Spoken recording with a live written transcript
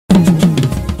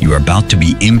you are about to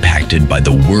be impacted by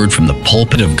the word from the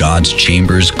pulpit of God's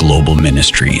Chambers Global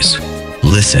Ministries.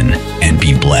 Listen and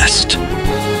be blessed.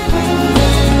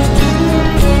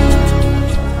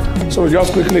 So we'll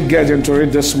just quickly get into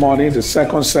it this morning, the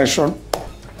second session.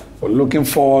 We're looking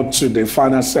forward to the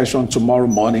final session tomorrow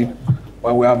morning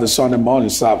when we have the Sunday morning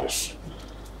service.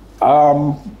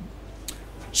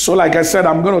 So like I said,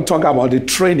 I'm going to talk about the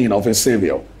training of a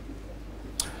Savior.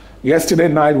 Yesterday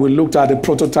night, we looked at the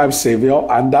prototype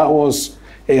Savior, and that was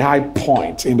a high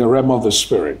point in the realm of the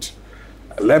Spirit.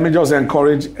 Let me just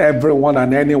encourage everyone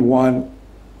and anyone,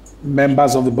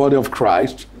 members of the body of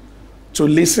Christ, to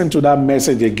listen to that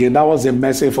message again. That was a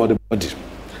message for the body.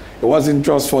 It wasn't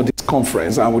just for this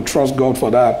conference, and we trust God for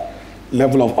that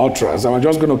level of utterance. And we're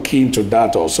just going to key into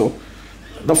that also.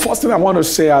 The first thing I want to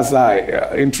say as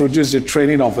I introduce the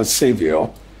training of a Savior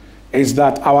is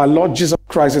that our Lord Jesus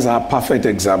Christ is our perfect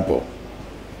example.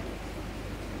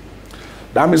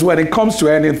 That means when it comes to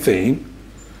anything,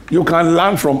 you can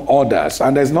learn from others,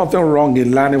 and there's nothing wrong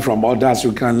in learning from others.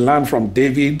 You can learn from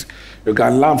David, you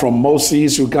can learn from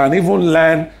Moses, you can even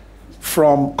learn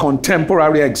from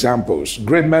contemporary examples,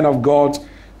 great men of God,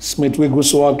 Smith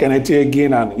Wigglesworth, Kenneth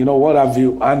Hagin, and you know what have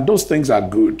you, and those things are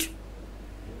good.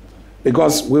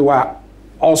 Because we were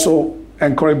also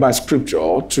encouraged by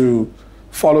Scripture to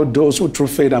follow those who through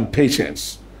faith and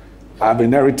patience have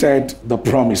inherited the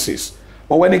promises.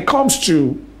 But when it comes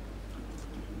to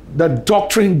the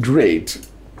doctrine grade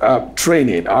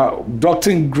training,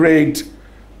 doctrine grade,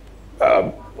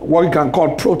 what we can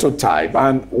call prototype,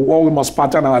 and what we must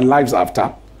pattern our lives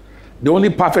after, the only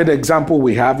perfect example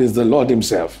we have is the Lord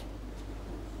himself.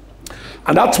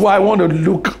 And that's why I want to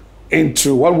look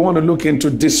into, what we want to look into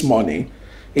this morning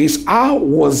is how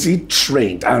was he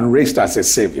trained and raised as a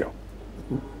Savior?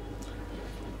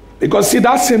 Because see,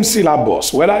 that same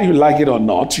syllabus, whether you like it or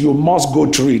not, you must go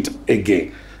through it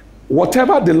again.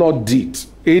 Whatever the Lord did,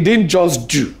 he didn't just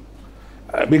do.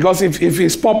 Because if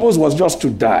his purpose was just to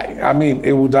die, I mean,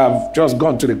 he would have just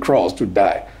gone to the cross to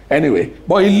die. Anyway,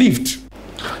 but he lived.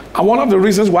 And one of the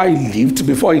reasons why he lived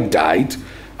before he died,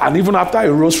 and even after he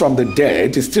rose from the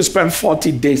dead, he still spent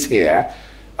 40 days here,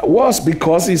 was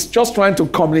because he's just trying to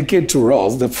communicate to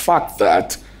us the fact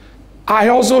that I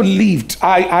also lived.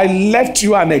 I left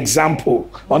you an example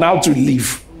on how to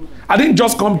live. I didn't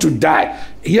just come to die.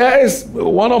 Yes,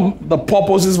 one of the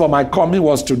purposes for my coming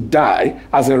was to die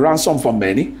as a ransom for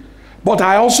many. But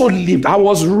I also lived. I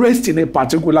was raised in a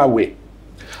particular way.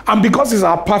 And because it's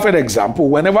our perfect example,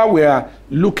 whenever we are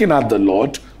looking at the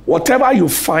Lord, whatever you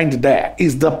find there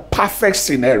is the perfect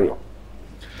scenario.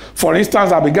 For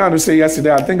instance, I began to say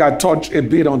yesterday, I think I touched a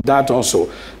bit on that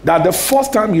also, that the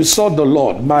first time you saw the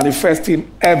Lord manifesting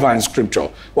ever in Scripture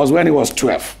was when he was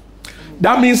 12.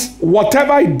 That means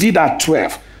whatever he did at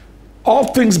 12, all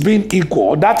things being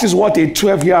equal, that is what a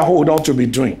 12-year-old ought to be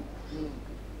doing.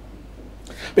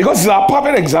 Because it's our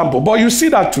perfect example. But you see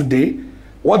that today,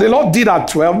 what the Lord did at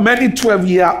 12, many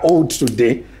 12-year-olds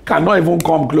today cannot even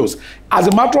come close. As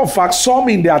a matter of fact, some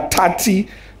in their 30s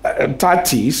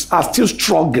are still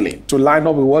struggling to line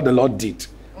up with what the Lord did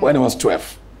when he was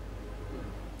 12.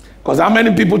 Because how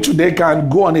many people today can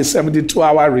go on a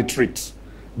 72-hour retreat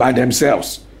by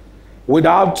themselves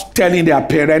without telling their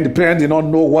parent? The parent did not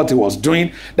know what he was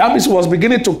doing. That means he was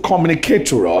beginning to communicate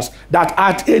to us that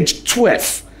at age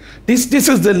 12, this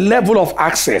is the level of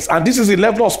access, and this is the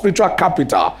level of spiritual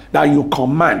capital that you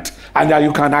command and that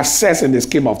you can access in the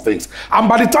scheme of things. And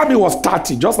by the time he was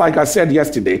 30, just like I said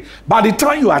yesterday, by the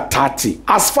time you are 30,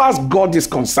 as far as God is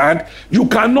concerned, you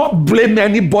cannot blame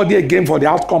anybody again for the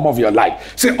outcome of your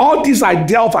life. See, all this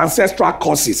idea of ancestral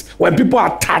curses, when people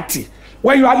are 30,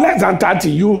 when you are less than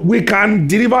 30, we can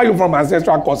deliver you from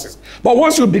ancestral curses. But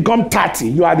once you become 30,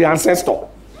 you are the ancestor.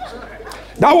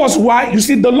 That was why, you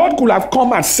see, the Lord could have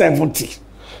come at 70.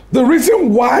 The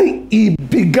reason why he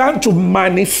began to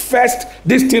manifest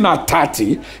this thing at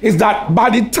 30 is that by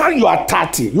the time you are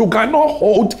 30, you cannot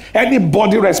hold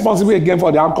anybody responsible again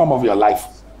for the outcome of your life.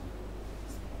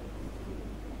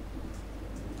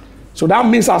 So that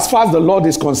means as far as the Lord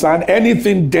is concerned,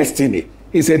 anything destiny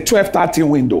is a 12-13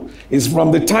 window. It's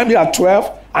from the time you are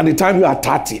 12 and the time you are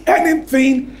 30.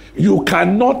 Anything you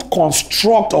cannot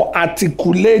construct or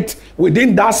articulate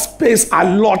within that space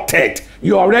allotted,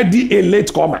 you're already a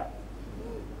late comer.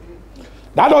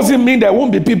 That doesn't mean there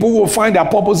won't be people who will find their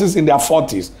purposes in their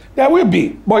 40s. There will be,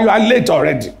 but you are late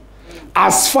already.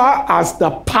 As far as the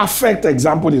perfect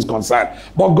example is concerned.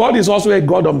 But God is also a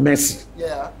God of mercy.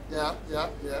 Yeah.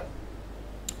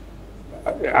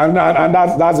 And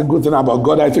that's a good thing about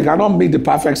God. If you cannot meet the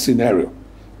perfect scenario,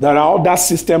 there are other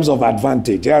systems of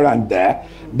advantage here and there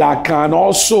that can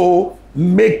also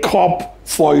make up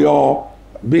for your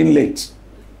being late.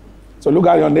 So look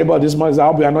at your neighbor this morning and say, I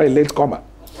hope you are not a late comer.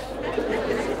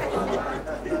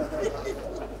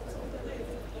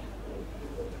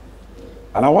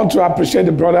 And I want to appreciate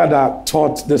the brother that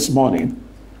taught this morning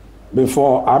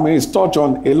before. He's touched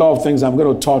on a lot of things I'm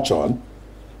going to touch on.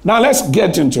 Now let's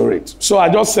get into it. So I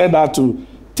just said that to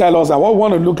tell us that what we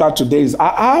want to look at today is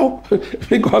how,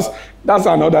 because that's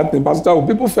another thing. Pastor,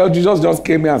 people felt Jesus just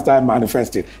came here and started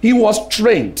manifesting. He was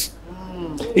trained.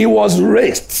 He was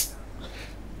raised.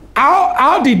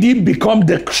 How did he become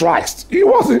the Christ? He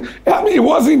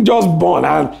wasn't just born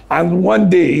and one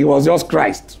day he was just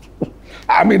Christ.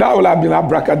 That would have been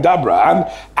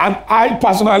abracadabra. And I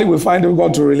personally will find it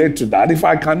difficult to relate to that if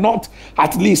I cannot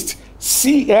at least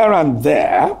see here and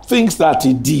there things that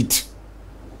he did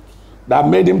that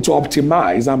made him to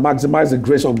optimize and maximize the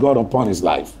grace of God upon his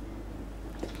life.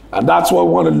 And that's what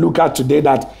we want to look at today,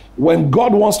 that when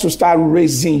God wants to start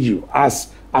raising you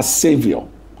as a Savior,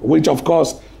 which of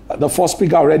course the first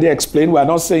speaker already explained, we're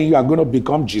not saying you are going to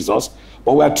become Jesus,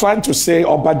 but we're trying to say,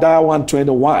 Obadiah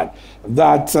 1:21,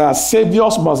 that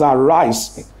Saviors must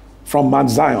arise from Mount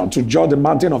Zion to judge the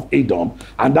mountain of Edom,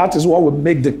 and that is what will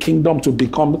make the kingdom to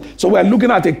become. So we're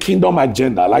looking at a kingdom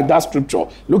agenda, like that scripture.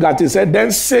 Look at it, it said,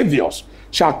 then Saviors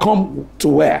shall come to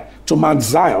where? To Mount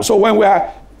Zion. So when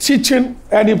we're teaching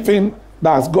anything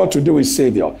that's got to do with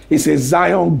Savior, it's a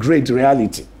Zion great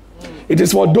reality. It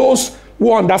is for those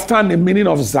who understand the meaning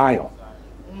of Zion.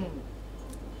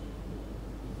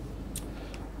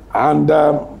 And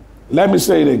let me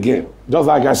say it again, just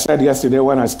like I said yesterday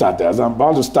when I started, as I'm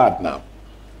about to start now.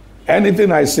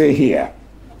 Anything I say here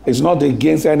is not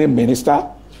against any minister.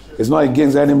 It's not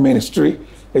against any ministry.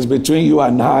 It's between you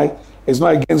and I. It's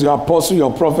not against your apostle,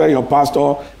 your prophet, your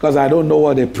pastor, because I don't know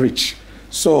what they preach.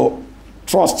 So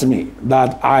trust me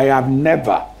that I have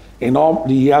never, in all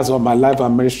the years of my life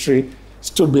and ministry,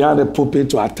 stood behind a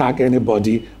pulpit to attack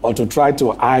anybody or to try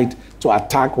to hide, to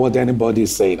attack what anybody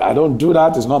is saying. I don't do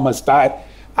that. It's not my style.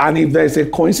 And if there's a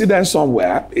coincidence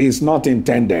somewhere, it's not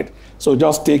intended. So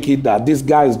just take it that this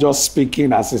guy is just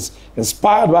speaking as is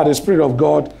inspired by the Spirit of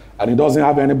God, and he doesn't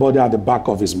have anybody at the back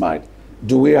of his mind.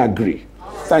 Do we agree?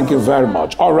 Thank you very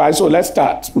much. All right, so let's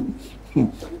start.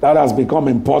 That has become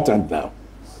important now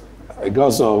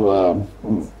because of,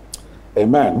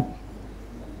 amen.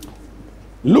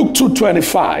 Luke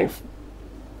 2:25.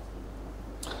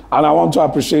 And I want to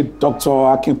appreciate Dr.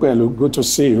 Osunmakinde. Good to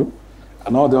see you.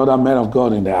 And all the other men of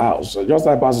God in the house. So just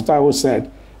like Pastor Taiwo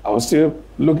said, I was still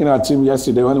looking at him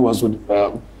yesterday when he was with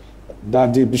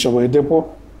Daddy Bishop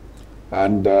Oyedepo,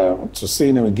 and to see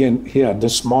him again here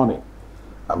this morning.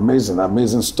 Amazing,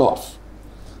 amazing stuff.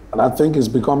 And I think he's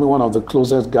becoming one of the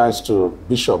closest guys to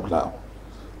Bishop now.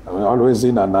 Always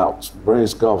in and out.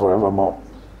 Praise God forevermore.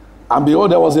 And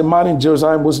behold, there was a man in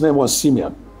Jerusalem whose name was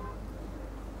Simeon.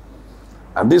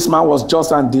 And this man was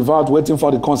just and devout, waiting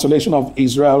for the consolation of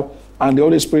Israel, and the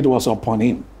Holy Spirit was upon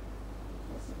him.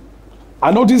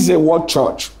 I know this is a word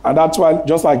church, and that's why,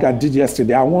 just like I did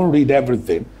yesterday, I won't read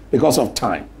everything because of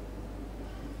time.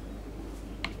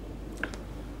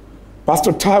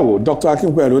 Pastor Taiwo, Dr.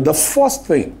 Osunmakinde, the first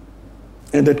thing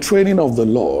in the training of the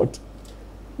Lord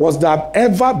was that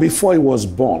ever before he was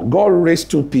born, God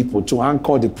raised two people to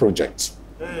anchor the project.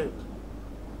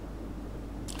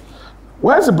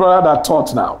 Where's the brother that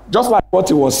taught now? Just like what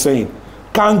he was saying.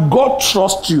 Can God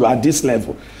trust you at this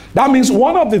level? That means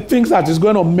one of the things that is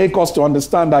going to make us to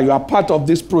understand that you are part of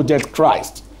this project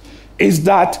Christ is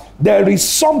that there is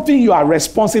something you are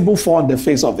responsible for on the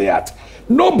face of the earth.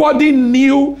 Nobody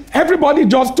knew. Everybody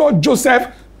just told Joseph,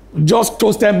 just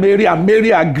toasted Mary, and Mary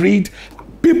agreed.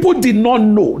 People did not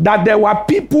know that there were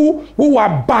people who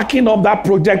were backing up that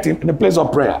project in the place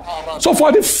of prayer. So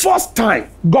for the first time,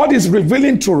 God is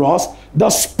revealing to us the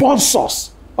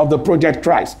sponsors of the project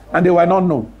Christ, and they were not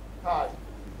known.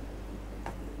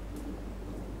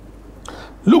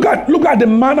 Look at the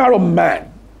manner of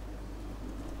man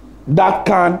that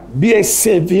can be a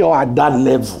savior at that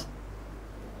level.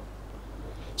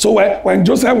 So when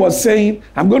Joseph was saying,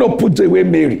 I'm going to put away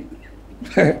Mary,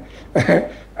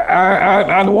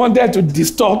 and wanted to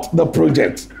distort the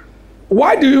project,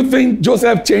 why do you think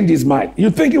Joseph changed his mind?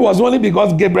 You think it was only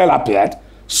because Gabriel appeared?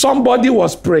 Somebody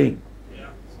was praying.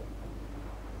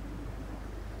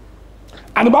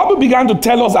 And the Bible began to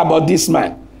tell us about this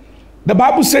man. The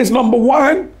Bible says, number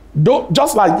one,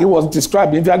 just like it was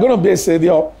described, if you are going to be a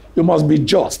savior, you must be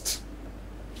just.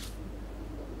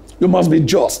 You must be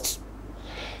just.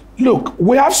 Look,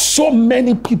 we have so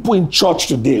many people in church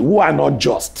today who are not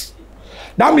just.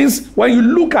 That means when you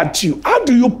look at you, how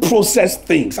do you process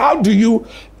things? How do you,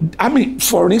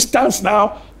 for instance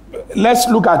now, let's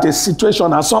look at a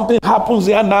situation and something happens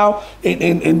here now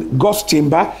in God's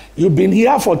chamber. You've been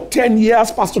here for 10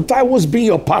 years. Pastor Taiwo's been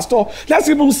your pastor. Let's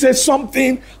even say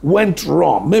something went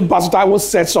wrong. Maybe Pastor Taiwo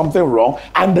said something wrong.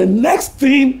 And the next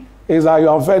thing is that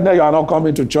you're offended, you are not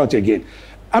coming to church again.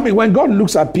 I mean, when God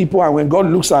looks at people and when God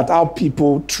looks at how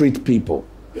people treat people,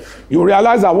 you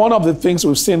realize that one of the things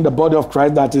we've seen in the body of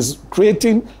Christ that is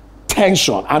creating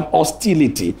tension and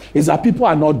hostility is that people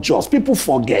are not just. People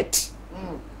forget.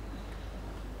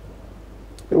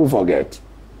 People forget.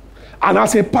 And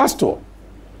as a pastor,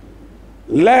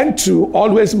 learn to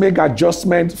always make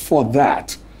adjustments for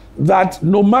that. That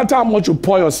no matter how much you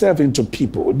pour yourself into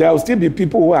people, there will still be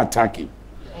people who attack you,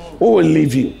 who will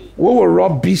leave you, who will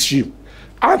rubbish you.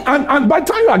 And by the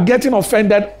time you are getting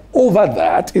offended over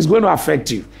that, it's going to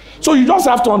affect you. So you just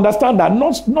have to understand that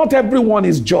not everyone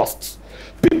is just.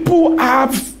 People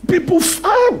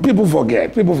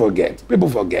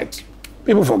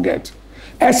forget.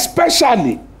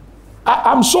 Especially,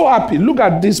 I'm so happy. Look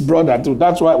at this brother too.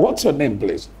 That's why. What's your name,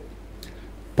 please?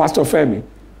 Pastor Femi.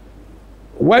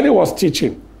 When he was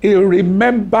teaching, he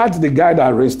remembered the guy that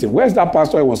raised him. Where's that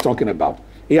pastor he was talking about?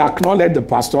 He acknowledged the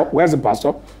pastor. Where's the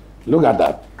pastor? Look at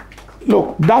that.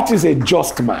 Look, that is a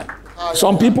just man.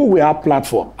 Some people will have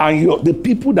platform, and the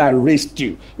people that raised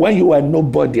you when you were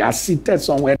nobody are seated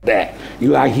somewhere there.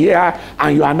 You are here,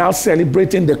 and you are now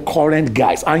celebrating the current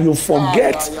guys, and you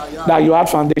forget that you had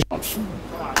foundations.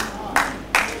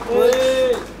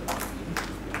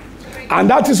 And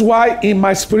that is why in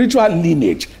my spiritual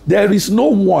lineage, there is no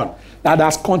one that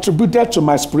has contributed to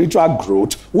my spiritual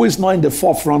growth who is not in the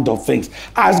forefront of things.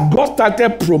 As God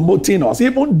started promoting us,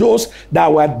 even those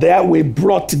that were there, we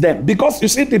brought them. Because you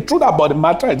see, the truth about the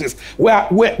matter is we're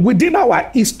within our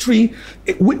history,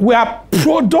 we are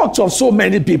products of so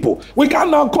many people. We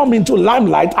cannot come into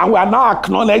limelight and we are now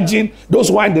acknowledging those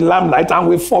who are in the limelight, and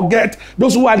we forget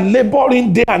those who are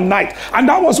laboring day and night. And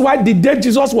that was why the day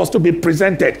Jesus was to be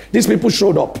presented, these people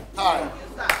showed up.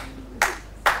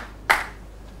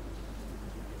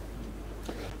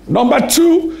 Number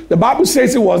two, the Bible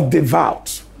says he was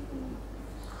devout.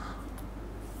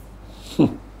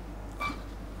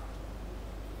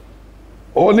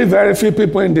 Only very few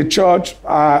people in the church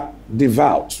are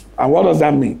devout. And what does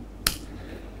that mean?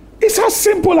 It's as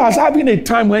simple as having a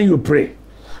time when you pray.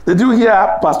 Did you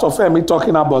hear Pastor Femi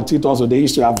talking about it also? They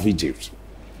used to have vigils.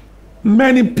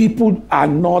 Many people are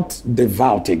not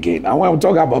devout again. And when we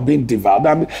talk about being devout,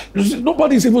 I mean,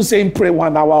 nobody's even saying pray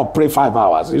 1 hour or pray 5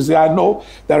 hours. You see, I know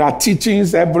there are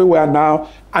teachings everywhere now,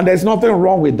 and there's nothing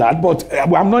wrong with that. But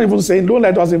I'm not even saying, don't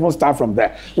let us even start from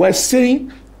there. We're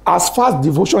saying, as far as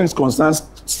devotion is concerned,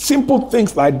 simple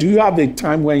things like, do you have a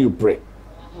time when you pray?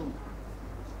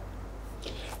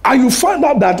 And you find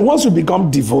out that once you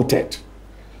become devoted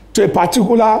to a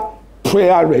particular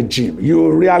prayer regime,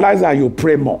 you realize that you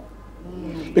pray more.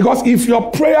 Because if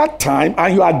your prayer time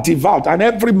and you are devout and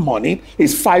every morning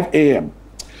is 5 a.m.,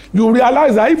 you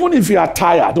realize that even if you are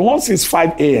tired, once it's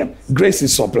 5 a.m., grace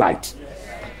is supplied.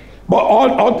 But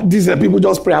all these people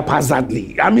just pray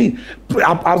haphazardly. I mean, pray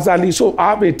haphazardly. So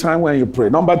have a time when you pray.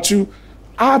 Number two,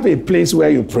 have a place where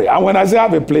you pray. And when I say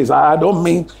have a place, I don't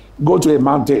mean go to a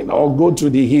mountain or go to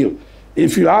the hill.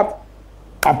 If you have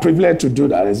a privilege to do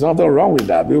that, there's nothing wrong with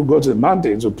that. You go to the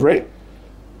mountain to pray.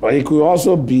 But it could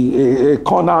also be a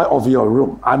corner of your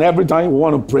room. And every time you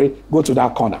want to pray, go to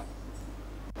that corner.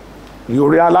 You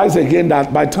realize again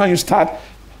that by the time you start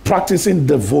practicing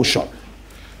devotion,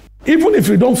 even if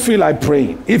you don't feel like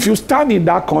praying, if you stand in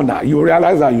that corner, you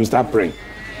realize that you start praying.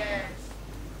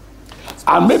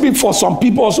 And maybe for some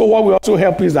people also, what we also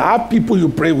help is that have people you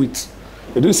pray with.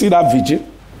 Did you see that vigil?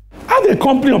 Have a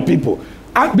company of people.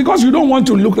 And because you don't want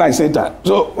to look like Satan.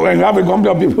 So when you have a company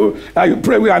of people that you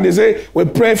pray with and they say, we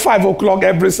pray 5 o'clock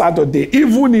every Saturday,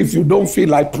 even if you don't feel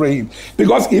like praying.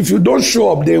 Because if you don't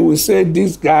show up, they will say,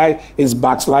 this guy is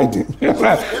backsliding.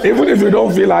 Even if you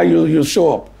don't feel like you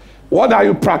show up. What are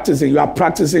you practicing? You are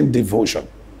practicing devotion.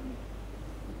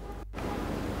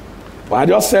 But I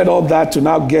just said all that to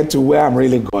now get to where I'm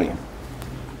really going.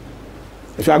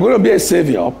 If you are going to be a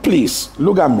savior, please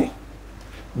look at me.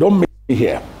 Don't make me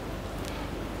here.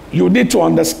 You need to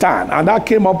understand, and that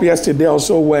came up yesterday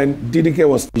also when Dele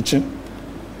was teaching.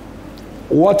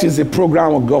 What is the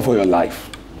program of God for your life?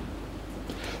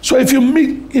 So if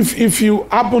you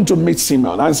happen to meet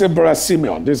Simeon and say, Brother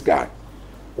Simeon, this guy,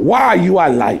 why are you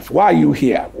alive? Why are you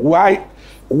here? Why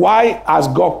has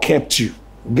God kept you?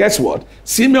 Guess what?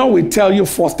 Simeon will tell you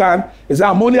firsthand, is that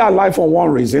I'm only alive for one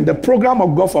reason. The program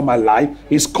of God for my life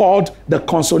is called the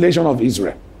consolation of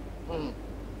Israel.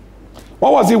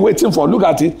 What was he waiting for? Look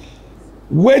at it.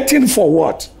 Waiting for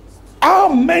what?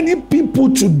 How many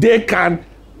people today can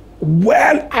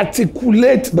well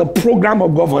articulate the program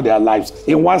of God for their lives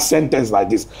in one sentence like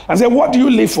this and say, what do you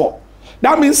live for?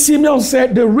 That means Simeon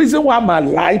said, the reason why I'm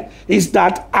alive is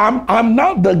that I'm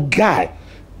now the guy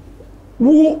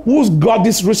who's got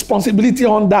this responsibility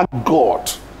under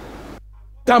God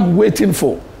that I'm waiting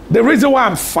for. The reason why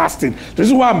I'm fasting, the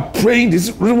reason why I'm praying, the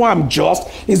reason why I'm just,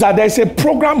 is that there's a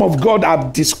program of God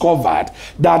I've discovered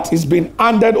that is being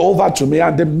handed over to me,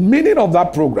 and the meaning of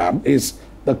that program is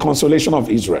the consolation of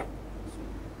Israel.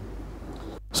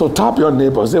 So tap your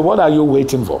neighbor, say, what are you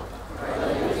waiting for?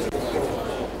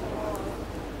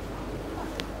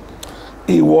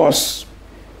 He was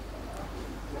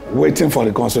waiting for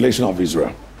the consolation of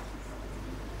Israel.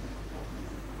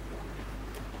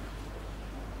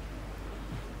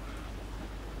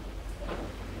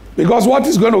 Because what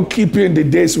is going to keep you in the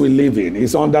days we live in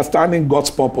is understanding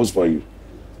God's purpose for you.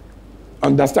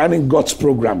 Understanding God's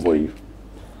program for you.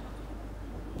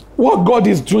 What God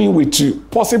is doing with you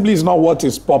possibly is not what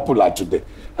is popular today.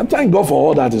 I'm thanking God for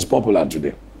all that is popular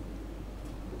today.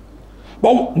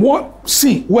 But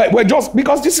we're just,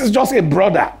 because this is just a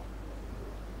brother.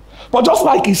 But just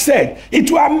like he said, it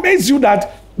will amaze you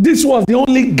that this was the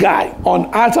only guy on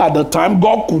earth at the time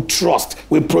God could trust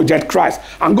with Project Christ.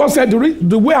 And God said,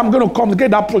 the way I'm going to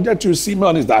communicate that project to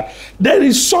Simeon is that there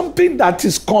is something that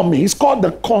is coming. It's called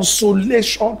the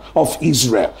consolation of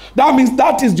Israel. That means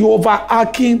that is the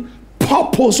overarching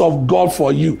purpose of God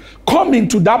for you. Come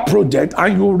into that project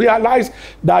and you realize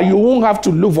that you won't have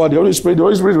to look for the Holy Spirit. The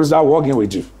Holy Spirit will start working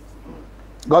with you.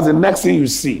 Because the next thing you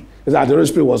see is that the Holy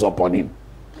Spirit was upon him.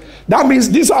 That means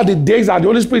these are the days that the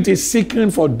Holy Spirit is seeking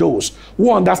for those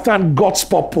who understand God's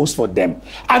purpose for them.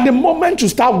 And the moment you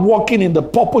start walking in the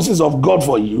purposes of God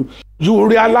for you, you will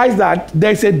realize that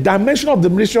there's a dimension of the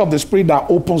ministry of the Spirit that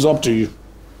opens up to you.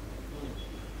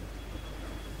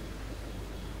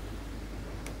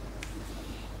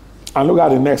 And look at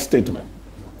the next statement.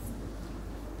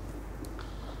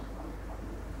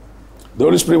 The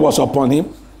Holy Spirit was upon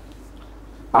him,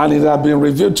 and it had been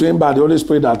revealed to him by the Holy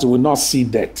Spirit that he will not see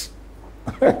death.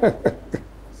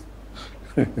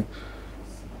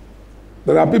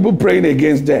 There are people praying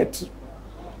against death.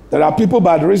 There are people,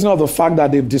 by the reason of the fact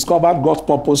that they've discovered God's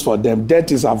purpose for them,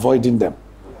 death is avoiding them.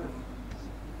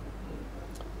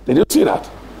 Did you see that?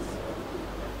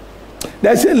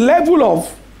 There's a level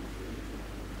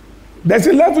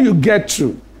you get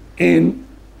to in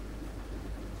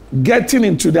getting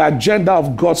into the agenda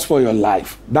of God's for your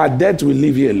life, that death will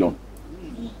leave you alone.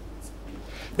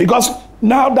 Because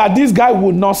now that this guy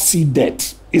will not see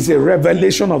death is a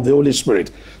revelation of the Holy Spirit.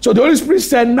 So the Holy Spirit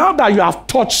said, now that you have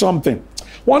touched something,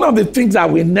 one of the things that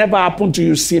will never happen to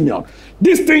you, Simeon,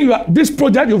 this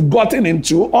project you've gotten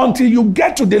into, until you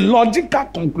get to the logical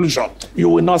conclusion, you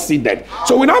will not see death.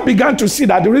 So we now began to see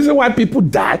that the reason why people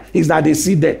die is that they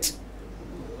see death.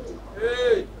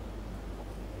 Hey.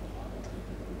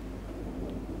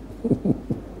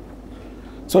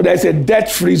 So there's a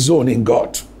death-free zone in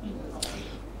God.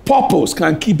 Purpose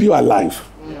can keep you alive.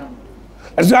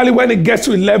 Especially when it gets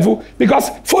to a level, because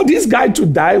for this guy to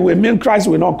die will mean Christ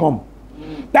will not come.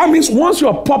 That means once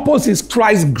your purpose is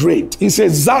Christ great, it's a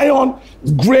Zion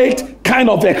great kind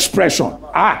of expression.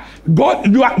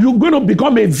 God, you're going to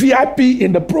become a VIP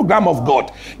in the program of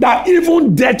God. That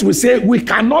even death will say, we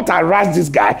cannot harass this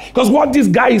guy, because what this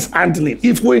guy is handling,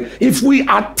 if we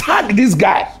attack this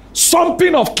guy,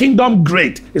 something of kingdom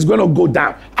great is going to go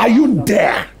down. Are you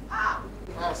there?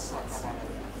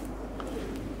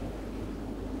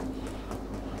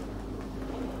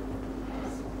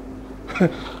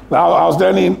 Now, I was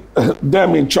telling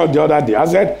them in church the other day, I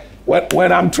said,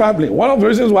 when I'm traveling, one of the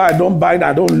reasons why I don't buy it,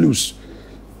 I don't lose,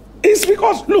 it's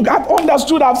because, look, I've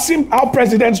understood, I've seen how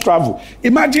presidents travel.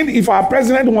 Imagine if our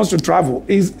president wants to travel,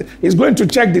 he's going to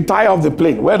check the tire of the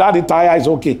plane, whether the tire is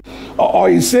okay. Or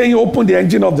he's saying, open the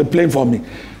engine of the plane for me.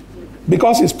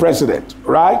 Because he's president,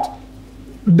 right?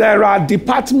 There are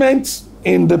departments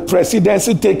in the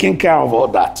presidency taking care of all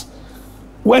that.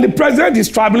 When the president is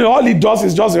traveling, all he does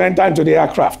is just enter into the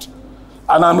aircraft.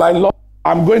 And I'm like, Lord,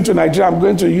 I'm going to Nigeria, I'm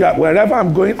going to Europe, wherever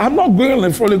I'm going, I'm not going on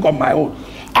a frolic of my own.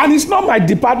 And it's not my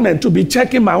department to be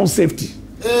checking my own safety.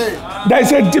 There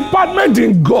is a department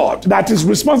in God that is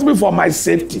responsible for my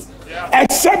safety.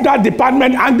 Except that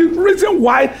department, and the reason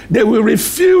why they will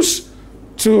refuse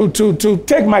to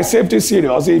take my safety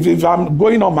serious if I'm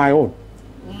going on my own.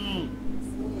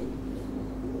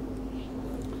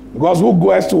 Because who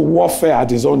goes to warfare at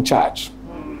his own charge?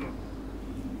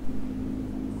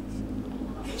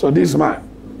 So this man,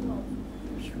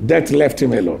 death left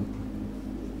him alone.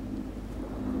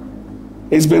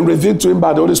 It's been revealed to him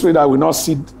by the Holy Spirit that will not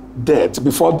see dead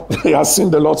before he has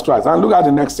seen the Lord Christ. And look at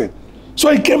the next thing.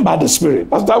 So he came by the Spirit.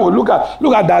 That's that way. Look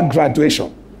at that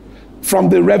graduation. From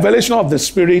the revelation of the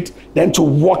Spirit, then to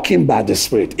walking by the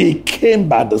Spirit. He came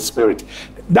by the Spirit.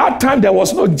 That time there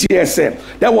was no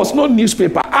GSM. There was no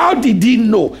newspaper. How did he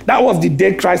know that was the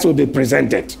day Christ would be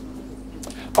presented?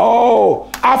 Oh,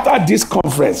 after this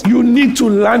conference, you need to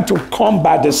learn to come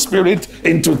by the Spirit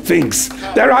into things.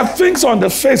 There are things on the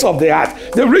face of the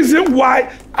earth. The reason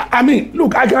why, I mean,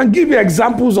 look, I can give you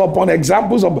examples upon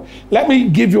examples of. Let me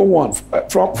give you one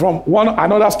from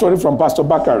another story from Pastor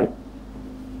Bakari.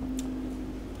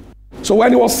 So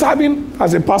when he was serving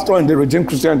as a pastor in the Redeemed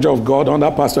Christian Church of God under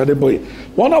Pastor Dele,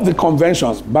 one of the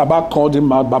conventions, Baba called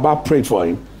him out, Baba prayed for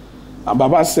him. And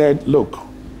Baba said, look,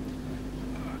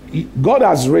 God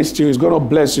has raised you, he's going to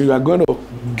bless you, you are going to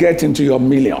get into your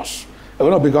millions. You're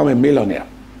going to become a millionaire.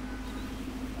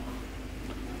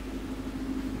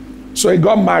 So he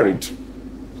got married.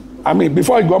 I mean,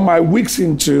 before he got married, weeks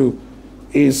into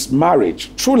his marriage,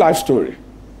 true life story,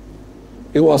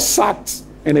 he was sacked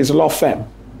in his law firm.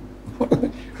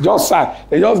 Just sacked.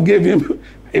 They just gave him,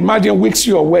 imagine weeks to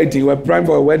your wedding, you were praying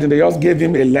for a wedding, they just gave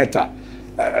him a letter,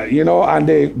 and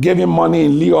they gave him money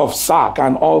in lieu of sack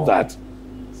and all that.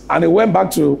 And he went back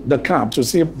to the camp to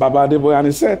see Baba Dele, and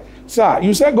he said, sir,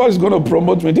 you said God is going to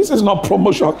promote me. This is not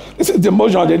promotion. This is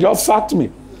demotion. They just sacked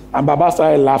me. And Baba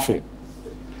started laughing.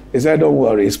 He said, don't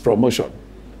worry, it's promotion.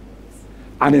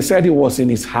 And he said he was in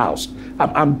his house.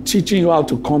 I'm teaching you how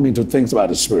to come into things about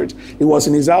the Spirit. He was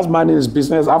in his house minding his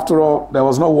business. After all, there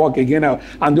was no work again.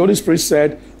 And the Holy Spirit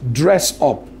said, dress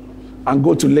up and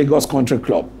go to Lagos Country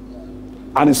Club.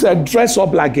 And he said, dress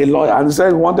up like a lawyer. And he said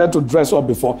he wanted to dress up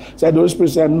before. Said the Holy Spirit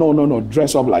said, no,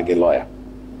 dress up like a lawyer.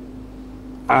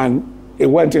 And he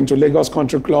went into Lagos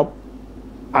Country Club.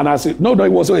 And as it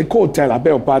was a hotel, I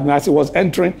beg your pardon. As he was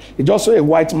entering, he just saw a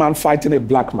white man fighting a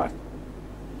black man.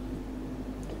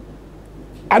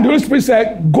 And the Holy Spirit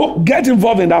said, go get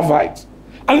involved in that fight.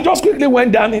 And he just quickly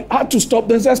went down and had to stop.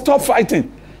 Then said, stop fighting.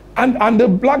 And the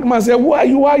black man said, who are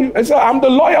you? Who are you? He said, I'm the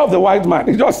lawyer of the white man.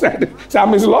 He just said,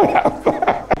 I'm his lawyer.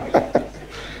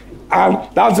 And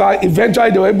that's how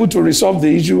eventually they were able to resolve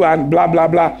the issue and blah, blah,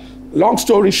 blah. Long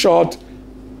story short,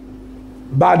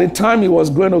 by the time he was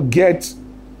going to get,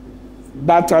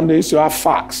 that time they used to have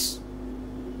fax.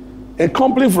 A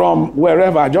company from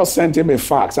wherever just sent him a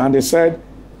fax and they said,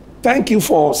 thank you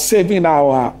for saving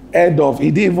our head of,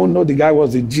 he didn't even know the guy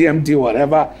was the GMT,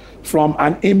 whatever, from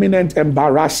an imminent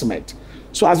embarrassment.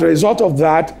 So as a result of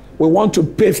that, we want to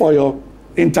pay for your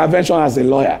intervention as a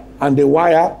lawyer. And they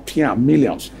wire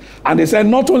millions. And they said,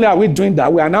 not only are we doing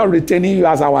that, we are now retaining you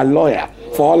as our lawyer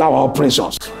for all our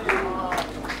operations.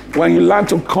 When you learn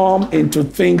to come into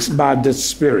things by the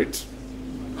Spirit.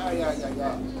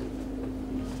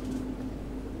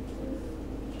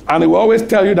 And he will always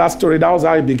tell you that story. That was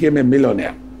how he became a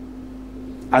millionaire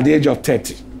at the age of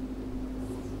 30.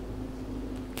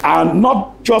 And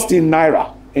not just in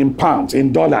naira, in pounds,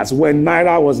 in dollars, when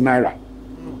naira was naira.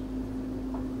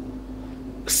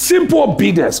 Simple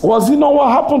obedience. Was it not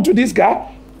what happened to this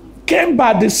guy? Came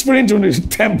by the Spirit to his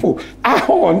temple. How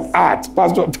on earth,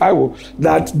 Pastor Taiwo,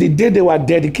 that the day they were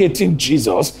dedicating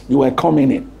Jesus, you were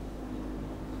coming in.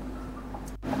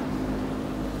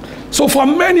 So for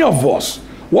many of us,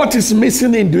 what is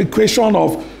missing in the equation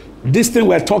of this thing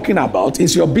we're talking about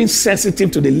is you're being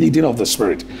sensitive to the leading of the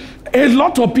Spirit. A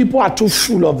lot of people are too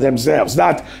full of themselves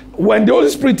that when the Holy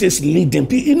Spirit is leading,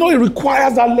 it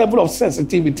requires that level of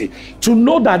sensitivity to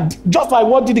know that, just like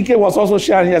what DDK was also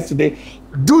sharing yesterday,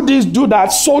 do this, do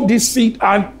that, sow this seed,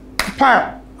 and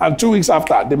bam, and 2 weeks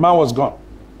after, the man was gone.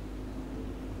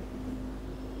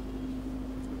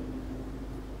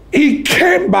 He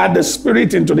came by the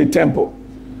Spirit into the temple.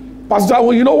 Pastor,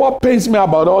 well, you know what pains me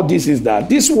about all this is that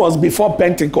this was before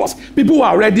Pentecost. People were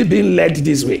already being led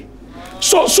this way.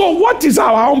 So what is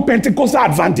our own Pentecostal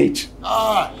advantage?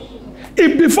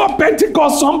 If before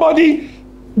Pentecost somebody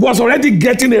was already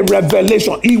getting a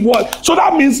revelation, so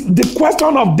that means the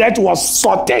question of death was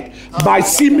sorted by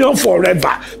Simeon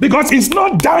forever. Because he's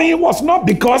not dying, was not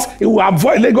because he will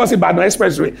avoid Lagos Ibadan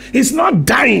Expressway. He's not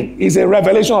dying, it's a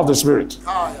revelation of the Spirit.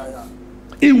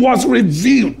 It was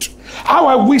revealed. How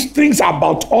I wish things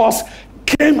about us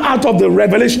came out of the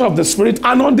revelation of the Spirit,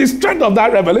 and on the strength of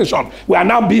that revelation, we are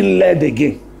now being led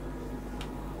again.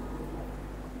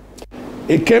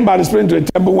 He came by the Spirit into the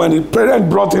temple when the parent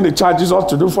brought in the child Jesus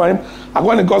to do for him,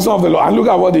 according to the custom of the Lord. And look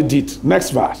at what he did. Next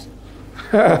verse.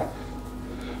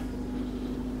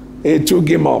 He took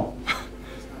him up.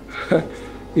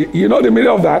 You know the meaning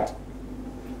of that?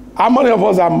 How many of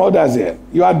us are mothers here?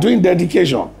 You are doing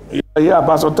dedication. You are here,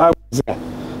 Pastor Taiwo is here.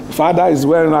 Father is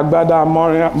wearing agbada,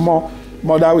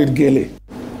 mother with gele.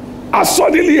 And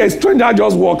suddenly a stranger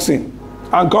just walks in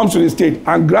and comes to the stage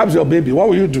and grabs your baby. What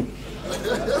will you do?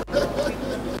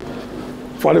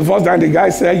 For the first time, the guy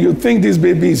said, you think this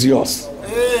baby is yours?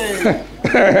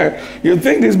 You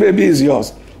think this baby is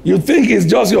yours? You think it's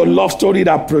just your love story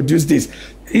that produced this?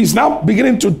 He's now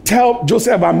beginning to tell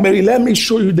Joseph and Mary, let me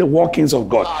show you the workings of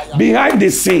God. Behind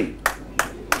the scene.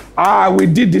 We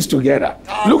did this together.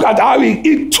 Look at how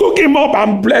he took him up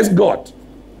and blessed God.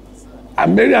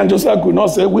 And Mary and Joseph could not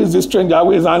say, who is this stranger?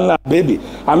 Who is Anna, baby?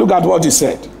 And look at what he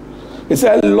said. He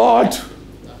said, Lord,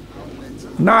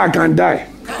 now I can die.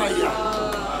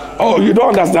 Oh, you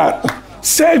don't understand.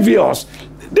 Saviour.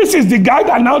 This is the guy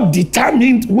that now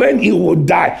determined when he would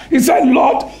die. He said,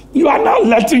 Lord, you are now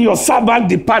letting your servant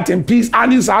depart in peace,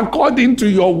 and it's according to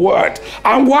your word.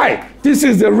 And why? This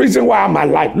is the reason why I'm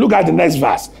alive. Look at the next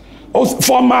verse. Oh,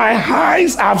 for my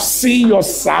eyes have seen your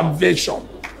salvation.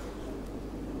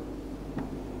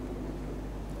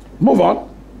 Move on.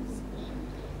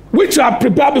 Which you have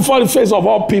prepared before the face of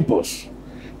all peoples.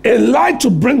 A light to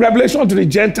bring revelation to the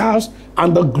Gentiles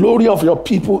and the glory of your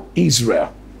people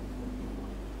Israel.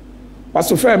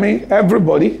 Pastor Femi,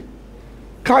 everybody,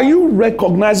 can you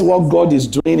recognize what God is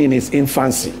doing in his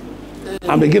infancy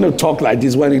and begin to talk like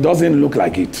this when it doesn't look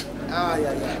like it?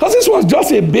 Because this was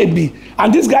just a baby.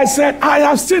 And this guy said, I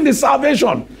have seen the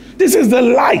salvation. This is the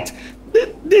light.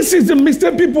 This is the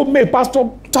mistake people make, Pastor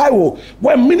Taiwo.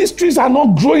 When ministries are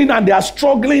not growing and they are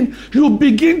struggling, you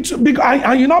begin to,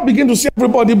 and you now begin to see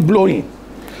everybody blowing.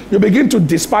 You begin to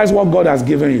despise what God has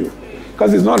given you.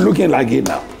 Because it's not looking like it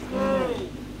now.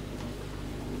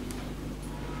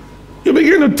 You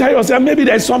begin to tell yourself, maybe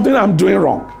there's something I'm doing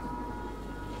wrong.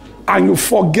 And you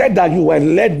forget that you were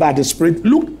led by the Spirit.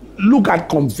 Look at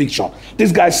conviction.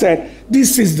 This guy said,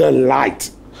 this is the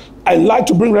light. I like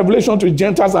to bring revelation to the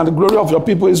Gentiles and the glory of your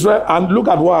people Israel. And look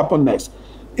at what happened next.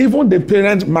 Even the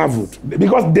parents marveled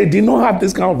because they did not have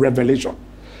this kind of revelation.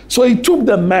 So he took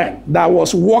the man that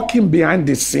was walking behind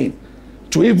the scene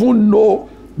to even know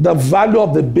the value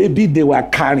of the baby they were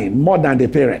carrying more than the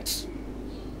parents.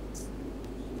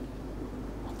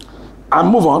 And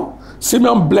move on.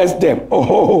 Simeon blessed them.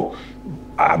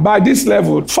 By this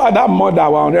level, father, mother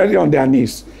were already on their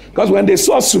knees. Because when they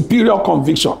saw superior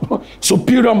conviction,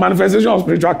 superior manifestation of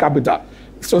spiritual capital,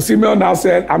 so Simeon now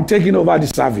said, I'm taking over the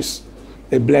service.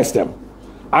 They blessed them.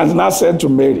 And now said to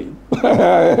Mary,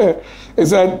 he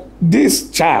said,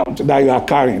 this child that you are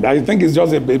carrying, that you think is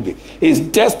just a baby, is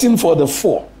destined for the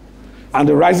fall and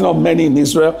the rising of many in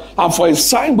Israel, and for a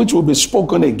sign which will be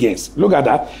spoken against. Look at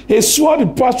that. He swore to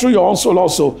pass through your own soul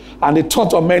also, and the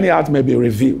thought of many hearts may be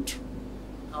revealed.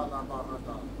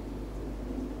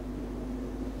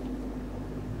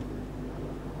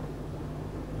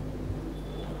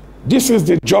 This is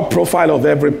the job profile of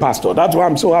every pastor. That's why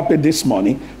I'm so happy this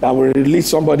morning that we release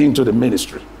somebody into the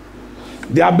ministry.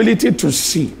 The ability to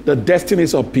see the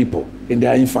destinies of people in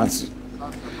their infancy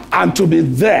and to be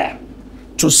there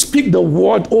to speak the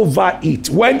word over it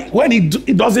when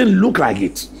it doesn't look like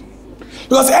it.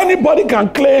 Because anybody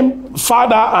can claim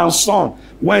father and son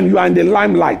when you are in the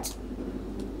limelight.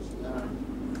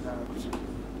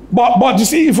 But you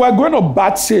see, if we're going to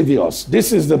bat saviors,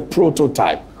 this is the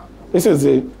prototype. This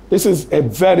is a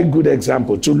very good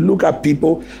example to look at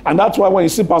people. And that's why when you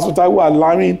see Pastor Taiwo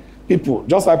allowing people,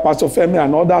 just like Pastor Femi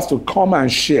and others, to come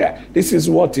and share, this is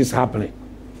what is happening.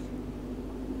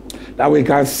 That we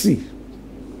can see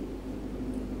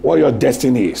what your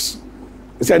destiny is.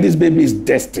 He said this baby is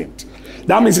destined.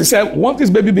 That means he said, once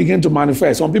this baby begins to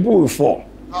manifest, some people will fall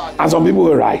and some people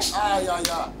will rise.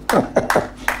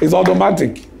 It's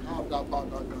automatic.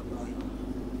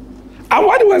 And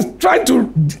when he was trying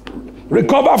to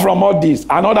recover from all this,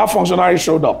 another functionary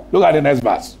showed up. Look at the next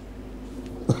verse.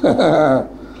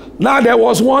 Now there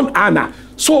was one Anna.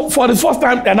 So for the first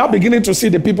time, they're now beginning to see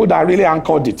the people that really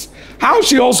anchored it. How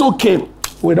she also came,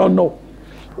 we don't know.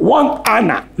 One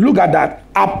Anna, look at that,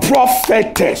 a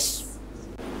prophetess.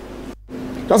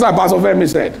 Just like Pastor Femi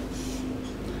said.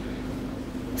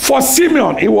 For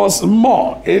Simeon, it was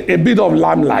more a bit of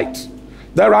limelight.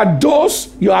 There are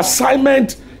those, your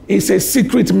assignment is a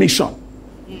secret mission.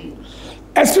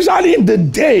 Especially in the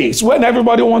days when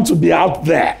everybody wants to be out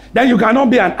there, then you cannot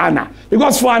be an Anna.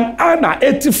 Because for an Anna,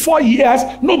 84 years,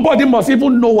 nobody must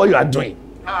even know what you are doing.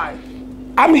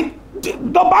 I mean, the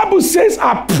Bible says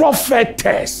a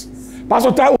prophetess.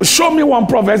 Pastor Tai will show me one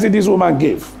prophecy this woman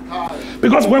gave.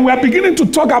 Because when we are beginning to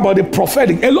talk about the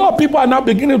prophetic, a lot of people are now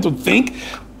beginning to think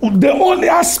the only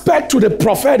aspect to the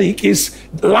prophetic is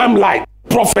limelight,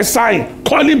 prophesying,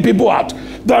 calling people out.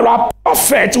 There are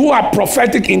prophets who are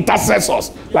prophetic intercessors,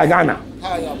 like Anna.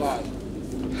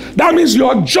 That means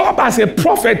your job as a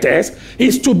prophetess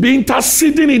is to be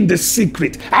interceding in the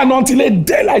secret. And until a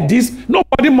day like this,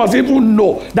 nobody must even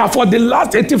know that for the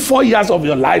last 84 years of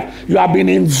your life, you have been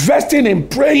investing in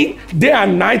praying day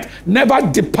and night, never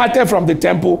departed from the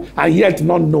temple, and yet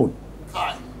not known.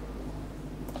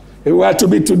 If it were to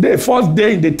be today, first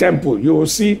day in the temple, you will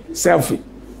see selfie.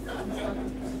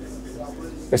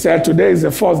 They said today is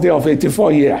the first day of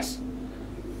 84 years.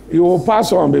 You will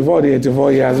pass on before the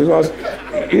 84 years because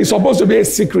it's supposed to be a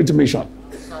secret mission.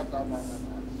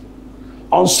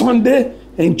 On Sunday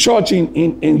in church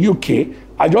in UK,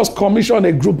 I just commissioned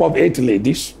a group of 8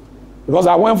 ladies because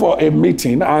I went for a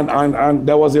meeting and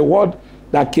there was a word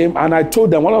that came and I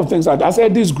told them one of the things that I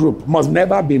said, this group must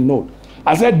never be known.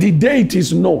 I said, the day it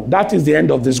is known, that is the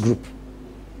end of this group.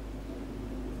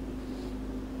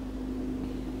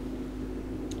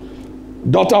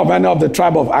 Daughter of any of the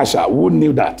tribe of Asher, who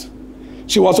knew that?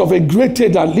 She was of a great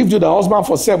age and lived with her husband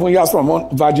for 7 years from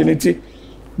virginity.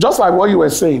 Just like what you were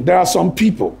saying, there are some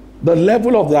people, the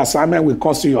level of the assignment will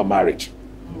cost you your marriage.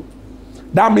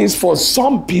 That means for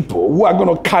some people who are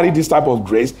going to carry this type of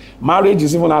grace, marriage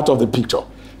is even out of the picture.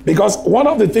 Because one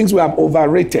of the things we have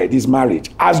overrated is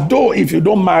marriage. As though if you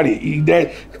don't marry,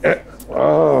 come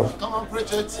on,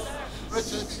 preach it.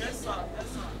 Preach it.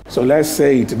 So let's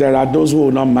say it. There are those who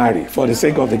will not marry for the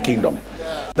sake of the kingdom.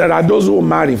 There are those who will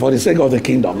marry for the sake of the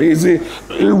kingdom.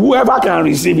 Whoever can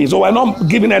receive it. So we're not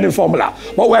giving any formula.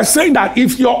 But we're saying that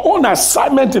if your own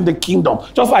assignment in the kingdom,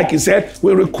 just like he said,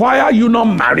 will require you not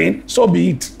marrying, so be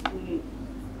it.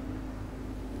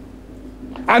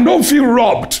 And don't feel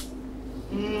robbed.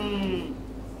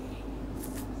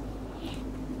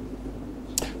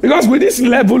 Because with this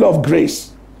level of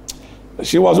grace,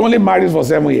 she was only married for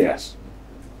 7 years.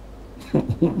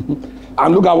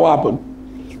 And look at what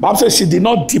happened. Bible says she did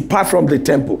not depart from the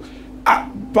temple.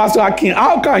 Pastor Akin,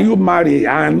 how can you marry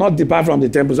and not depart from the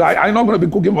temple? So I'm not going to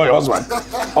be cooking for your husband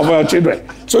or for your children.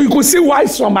 So you could see why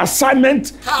some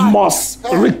assignment must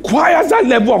require that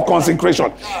level of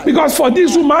consecration. Because for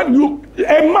this woman,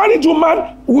 a married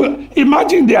woman, will,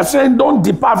 imagine they are saying, don't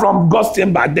depart from God's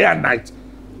chamber day and night.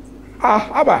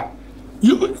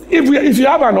 If you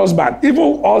have an husband,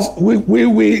 even us, we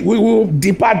will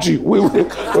depart you. We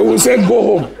will say,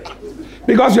 go home.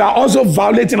 Because you are also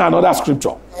violating another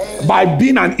scripture by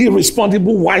being an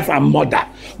irresponsible wife and mother.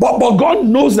 But God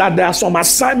knows that there are some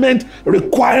assignment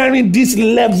requiring this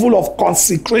level of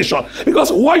consecration.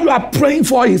 Because what you are praying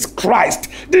for is Christ.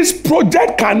 This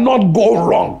project cannot go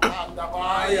wrong.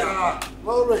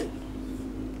 Glory.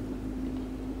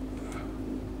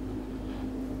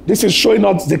 This is showing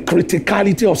us the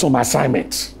criticality of some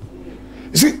assignments.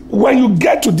 You see, when you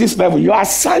get to this level, your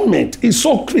assignment is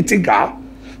so critical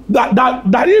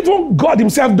that even God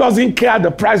himself doesn't care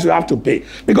the price you have to pay.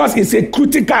 Because it's a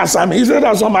critical assignment. He said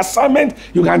there's some assignment,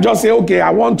 you can just say, okay, I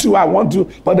want to.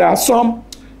 But there are some,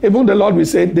 even the Lord will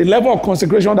say, the level of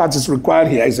consecration that is required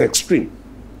here is extreme.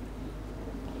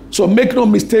 So make no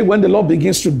mistake when the Lord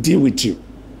begins to deal with you.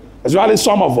 Especially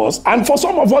some of us. And for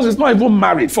some of us, it's not even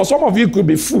married. For some of you, it could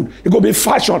be food. It could be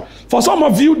fashion. For some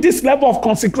of you, this level of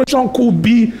consecration could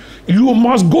be, you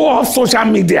must go off social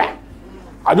media.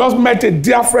 I just met a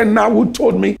dear friend now who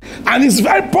told me, and he's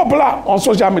very popular on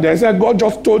social media. He said, God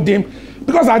just told him,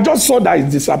 because I just saw that it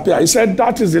disappeared. He said,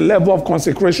 that is the level of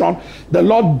consecration the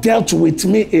Lord dealt with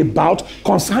me about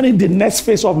concerning the next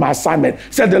phase of my assignment.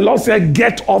 He said, the Lord said,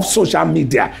 get off social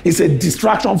media. It's a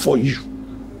distraction for you.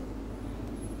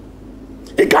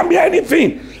 It can be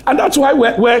anything. And that's why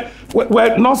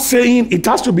we're not saying it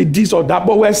has to be this or that,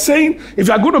 but we're saying if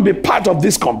you're going to be part of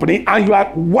this company and you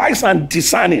are wise and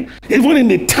discerning, even in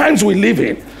the times we live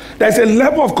in, there's a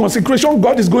level of consecration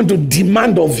God is going to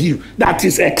demand of you that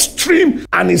is extreme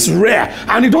and is rare.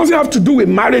 And it doesn't have to do with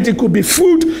marriage. It could be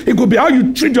food. It could be how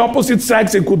you treat the opposite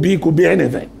sex. It could be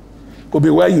anything. It could be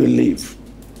where you live.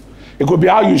 It could be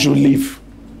how you should live.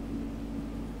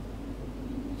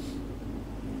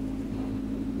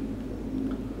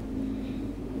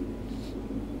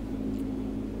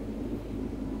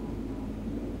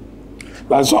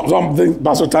 But something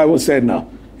Pastor Taiwo said now,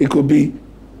 it could be,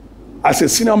 as a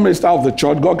senior minister of the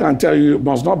church, God can tell you, you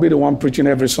must not be the one preaching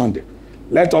every Sunday.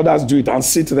 Let others do it and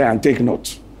sit there and take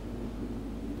notes.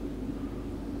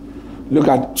 Look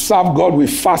at, serve God with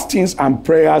fastings and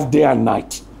prayers day and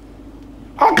night.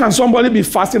 How can somebody be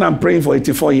fasting and praying for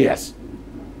 84 years?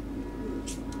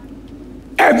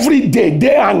 Every day,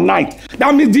 day and night.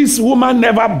 That means this woman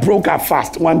never broke her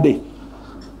fast one day.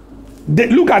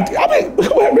 Look at,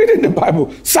 we're reading the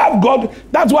Bible. Serve God.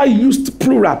 That's why he used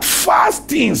plural.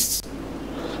 Fastings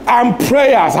and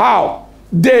prayers. How?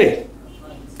 Day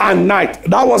and night.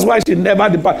 That was why she never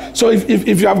departed. So if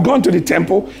you have gone to the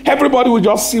temple, everybody will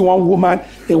just see one woman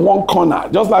in one corner,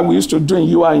 just like we used to do in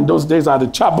UR in those days at the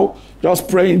chapel, just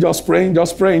praying, just praying,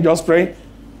 just praying, just praying.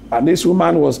 And this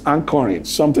woman was anchoring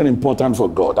something important for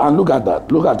God. And look at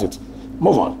that. Look at it.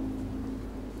 Move on.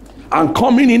 And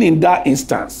coming in that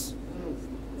instance,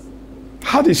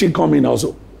 how did she come in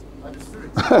also?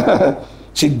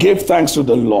 She gave thanks to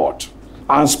the Lord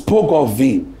and spoke of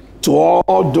him to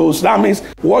all those. That means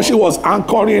what she was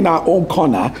anchoring in her own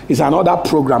corner is another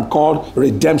program called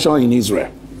Redemption in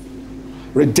Israel.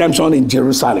 Redemption in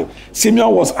Jerusalem.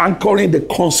 Simeon was anchoring the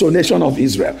consolation of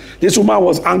Israel. This woman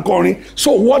was anchoring.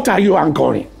 So what are you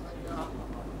anchoring?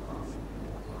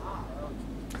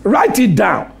 Write it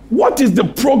down. What is the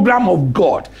program of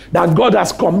God that God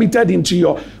has committed into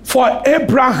your... For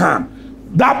Abraham,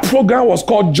 that program was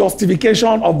called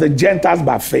justification of the Gentiles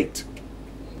by faith.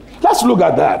 Let's look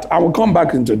at that. I will come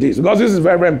back into this because this is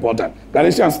very, very important.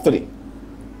 Galatians 3.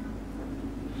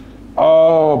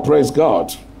 Oh, praise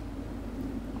God.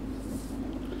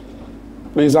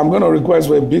 Please, I'm going to request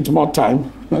for a bit more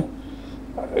time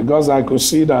because I could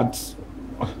see that,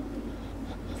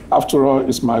 after all,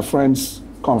 it's my friend's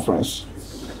conference.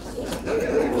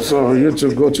 So you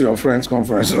two go to your friend's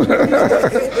conference.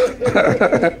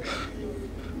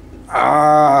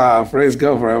 Praise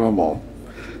God forevermore.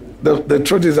 The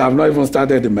truth is, I've not even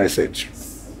started the message.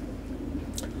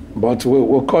 But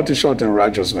we'll cut it short in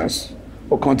righteousness.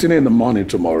 We'll continue in the morning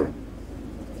tomorrow.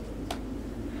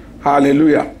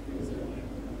 Hallelujah.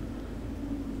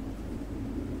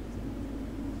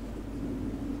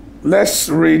 Let's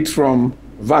read from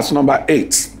verse number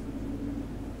 8.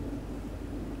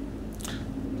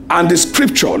 And the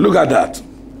scripture, look at that.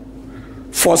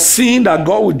 Foreseeing that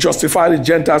God would justify the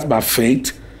Gentiles by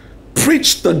faith,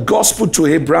 preached the gospel to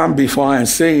Abraham before and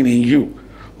saying, in you,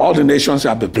 all the nations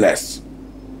shall be blessed.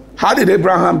 How did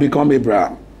Abraham become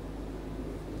Abraham?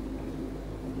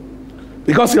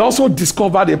 Because he also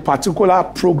discovered a particular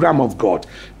program of God.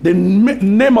 The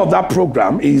name of that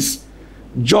program is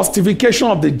justification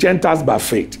of the Gentiles by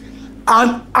faith.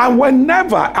 And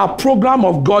whenever a program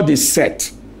of God is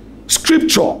set,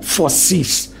 scripture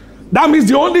foresees. That means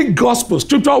the only gospel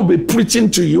scripture will be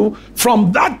preaching to you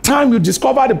from that time you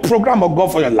discover the program of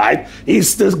God for your life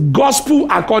is the gospel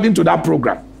according to that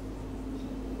program.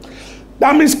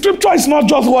 That means scripture is not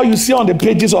just what you see on the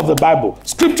pages of the Bible.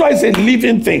 Scripture is a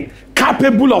living thing,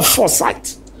 capable of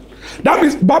foresight. That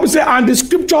means Bible says, and the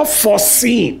scripture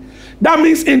foreseeing. That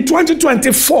means in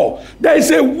 2024, there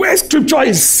is a way scripture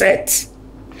is set.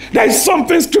 There is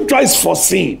something scripture is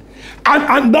foreseen.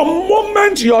 And the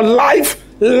moment your life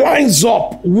lines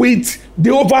up with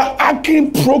the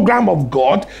overarching program of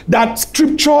God that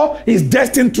scripture is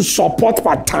destined to support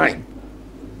per time,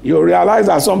 you realize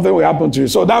that something will happen to you.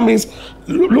 So that means,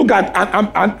 look at,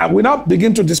 and we now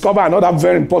begin to discover another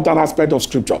very important aspect of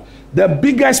scripture. The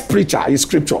biggest preacher is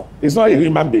scripture. It's not a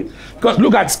human being. Because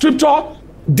look at scripture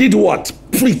did what?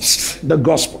 Preached the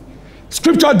gospel.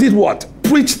 Scripture did what?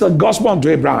 Preached the gospel unto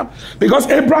Abraham. Because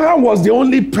Abraham was the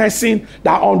only person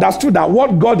that understood that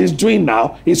what God is doing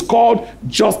now is called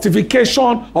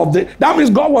justification of the... That means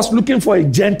God was looking for a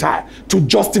Gentile to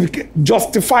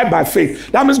justify by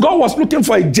faith. That means God was looking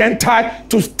for a Gentile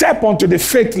to step onto the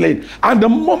faith lane. And the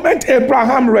moment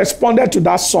Abraham responded to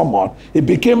that summon, he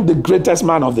became the greatest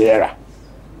man of the era.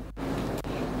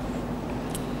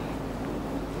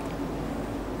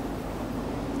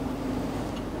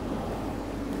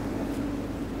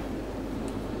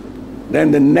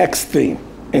 Then the next thing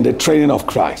in the training of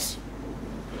Christ.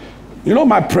 You know,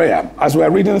 my prayer as we're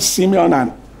reading Simeon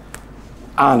and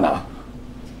Anna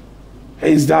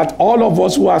is that all of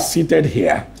us who are seated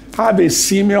here have a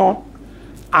Simeon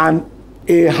and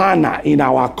a Hannah in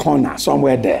our corner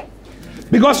somewhere there.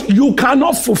 Because you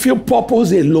cannot fulfill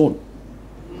purpose alone.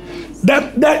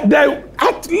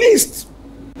 At least,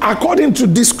 according to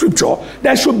this scripture,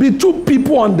 there should be two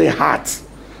people on the heart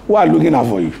who are looking out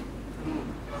for you,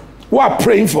 who are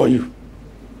praying for you.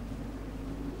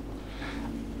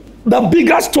 The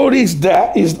bigger story is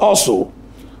there is also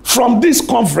from this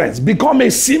conference, become a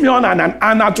Simeon and an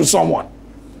Anna to someone.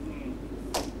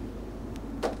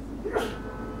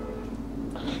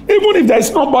 Even if there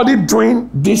is nobody doing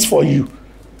this for you,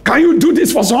 can you do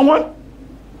this for someone?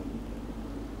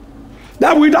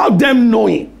 That without them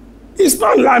knowing, it's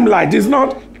not limelight, it's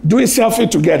not doing selfie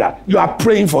together. You are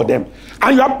praying for them.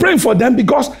 And you are praying for them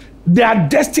because their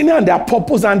destiny and their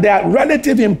purpose and their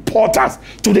relative importance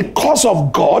to the cause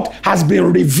of God has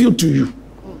been revealed to you.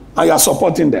 And you are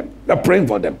supporting them. You are praying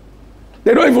for them.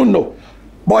 They don't even know.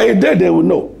 But a day they will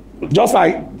know Just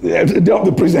like the day of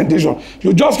the presentation.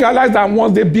 You just realize that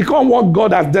once they become what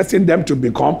God has destined them to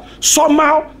become,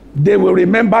 somehow they will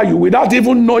remember you without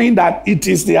even knowing that it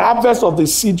is the harvest of the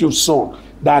seed you've sown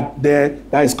that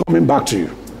is coming back to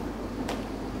you.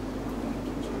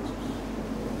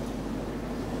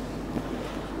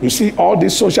 You see, all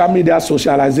this social media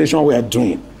socialization we are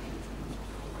doing,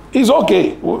 it's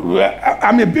okay.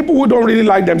 I mean, people who don't really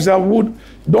like themselves, who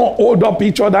don't hold up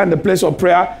each other in the place of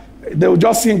prayer, they will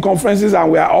just see in conferences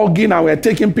and we are hugging and we are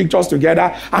taking pictures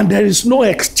together and there is no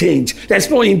exchange. There's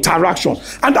no interaction.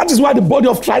 And that is why the body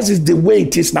of Christ is the way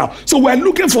it is now. So we're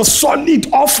looking for solid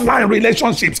offline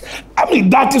relationships. I mean,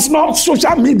 that is not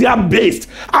social media based.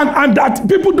 And that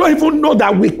people don't even know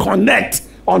that we connect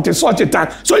until such a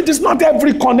time. So it is not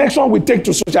every connection we take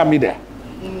to social media.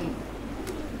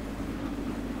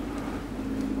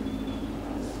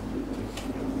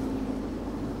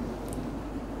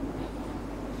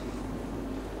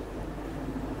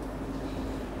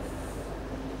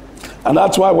 And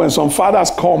that's why when some fathers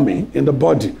call me in the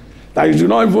body, that you do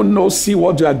not even see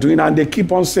what you are doing, and they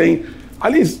keep on saying,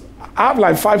 at least I have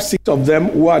like 5, 6 of them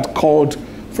who had called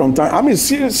from time. I mean,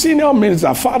 senior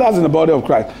ministers, fathers in the body of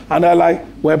Christ, and they're like,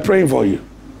 we're praying for you.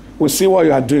 We see what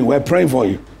you are doing. We're praying for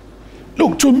you.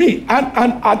 Look, to me,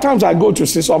 and at times I go to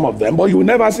see some of them, but you will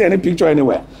never see any picture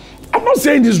anywhere. I'm not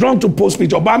saying it's wrong to post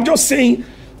picture, but I'm just saying,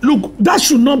 look, that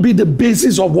should not be the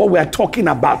basis of what we're talking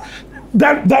about.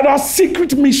 There are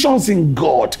secret missions in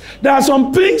God. There are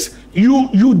some things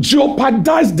you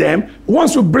jeopardize them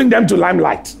once you bring them to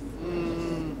limelight.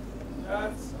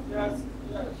 Yes.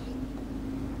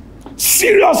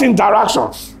 Serious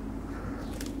interactions.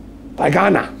 Like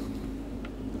Anna.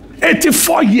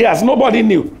 84 years, nobody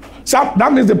knew. So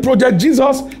that means the project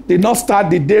Jesus did not start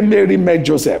the day Mary met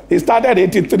Joseph. It started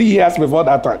 83 years before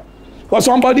that time. For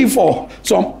somebody for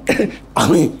some,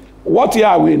 I mean, what year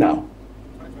are we now?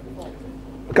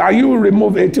 Can you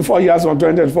remove 84 years from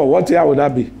 2024? What year would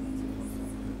that be?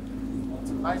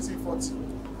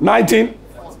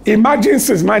 1940. Imagine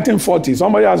since 1940,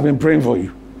 somebody has been praying for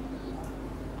you.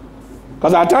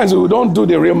 Because at times we don't do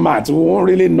the real math. We won't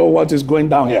really know what is going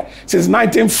down here. Since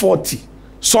 1940,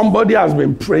 somebody has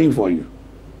been praying for you.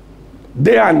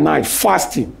 Day and night,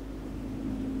 fasting.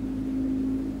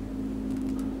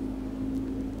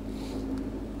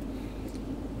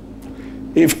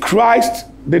 If Christ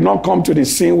did not come to the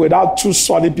scene without 2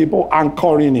 solid people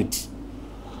anchoring it,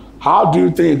 how do you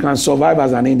think you can survive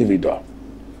as an individual?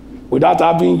 Without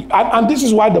having, and this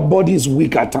is why the body is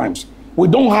weak at times. We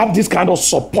don't have this kind of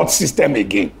support system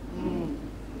again.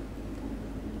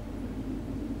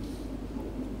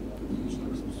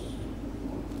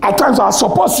 At times our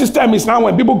support system is now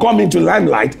when people come into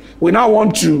limelight, we now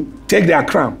want to take their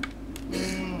crown.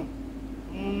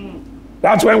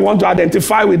 That's when we want to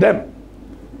identify with them.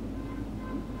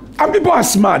 And people are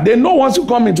smart. They know once you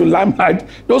come into limelight,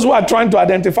 those who are trying to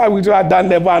identify with you at that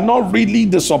level are not really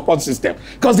the support system.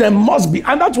 Because there must be.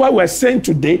 And that's why we're saying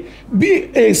today,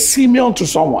 be a Simeon to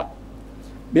someone.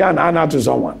 Be an Anna to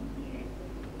someone.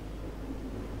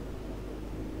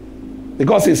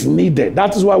 Because it's needed.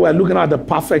 That is why we're looking at the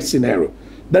perfect scenario.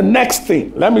 The next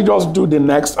thing, let me just do the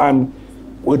next and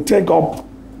we'll take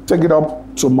it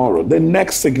up tomorrow. The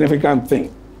next significant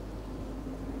thing.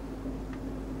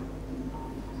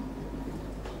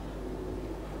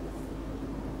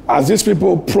 As these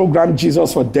people programmed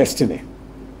Jesus for destiny,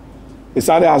 they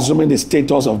started assuming the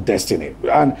status of destiny.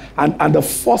 And the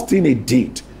first thing they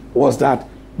did was that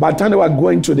by the time they were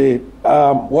going to the,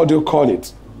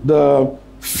 the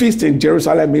feast in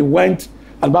Jerusalem, he went,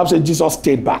 and the Bible said Jesus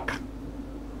stayed back.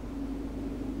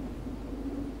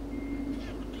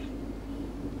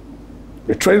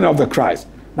 The training of the Christ.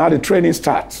 Now the training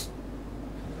starts.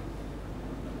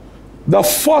 The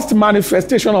first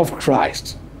manifestation of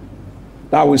Christ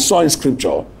that we saw in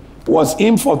scripture was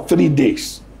him for 3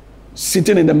 days,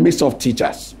 sitting in the midst of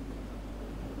teachers.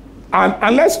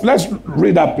 And let's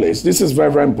read that place. This is very,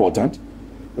 very important.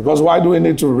 Because why do we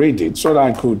need to read it? So that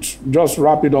I could just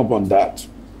wrap it up on that.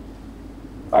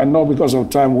 I know because of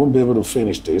time we won't be able to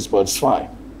finish this, but it's fine.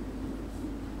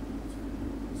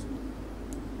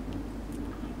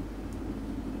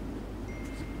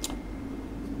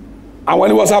 And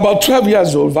when he was about 12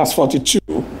 years old, verse 42,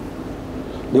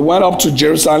 they went up to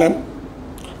Jerusalem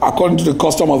according to the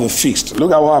custom of the feast.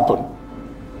 Look at what happened.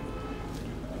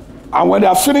 And when they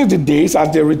had finished the days,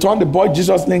 as they returned, the boy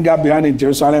Jesus lingered behind in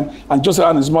Jerusalem, and Joseph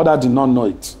and his mother did not know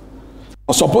it.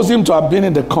 But supposing him to have been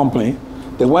in the company,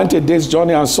 they went a day's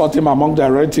journey and sought him among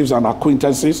their relatives and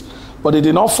acquaintances, but they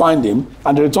did not find him,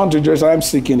 and they returned to Jerusalem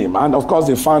seeking him. And of course,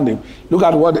 they found him. Look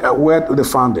at where they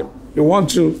found him. You want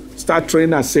to start start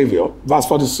training at Saviour, verse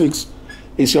 46,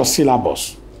 is your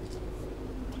syllabus.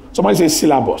 Somebody say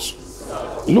syllabus.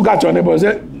 Look at your neighbor and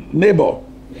say, neighbor.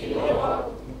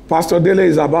 Pastor Dele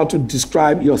is about to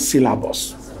describe your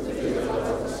syllabus.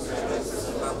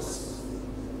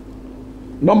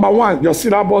 Number one, your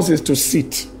syllabus is to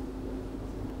sit.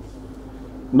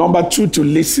 Number two, to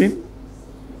listen.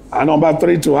 And number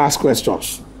three, to ask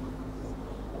questions.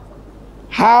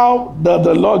 How did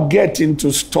the Lord get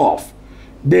into stuff?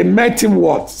 They met him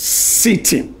what?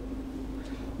 Sitting.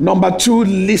 Number two,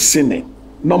 listening.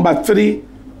 Number three,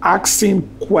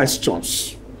 asking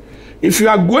questions. If you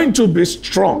are going to be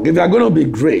strong, if you are going to be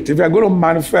great, if you are going to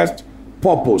manifest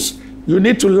purpose, you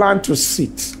need to learn to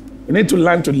sit. You need to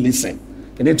learn to listen.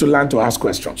 You need to learn to ask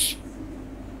questions.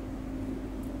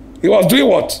 He was doing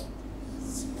what?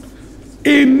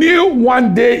 He knew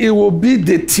one day he will be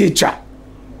the teacher.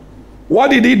 What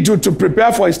did he do to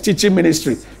prepare for his teaching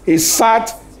ministry? He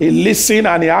sat, he listened,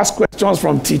 and he asked questions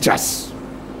from teachers.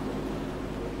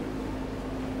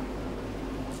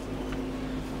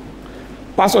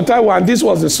 Pastor Taiwan, this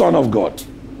was the Son of God.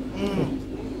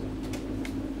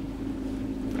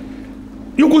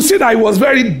 You could see that he was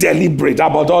very deliberate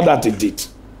about all that he did.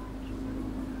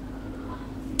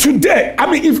 Today,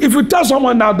 I mean, if you tell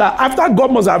someone now that after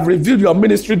God must have revealed your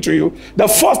ministry to you, the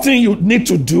first thing you need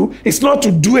to do is not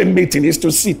to do a meeting, it's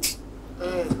to sit.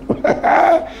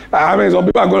 I mean, some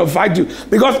people are going to fight you.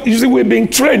 Because, you see, we've been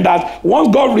trained that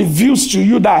once God reveals to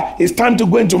you that it's time to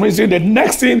go into ministry, the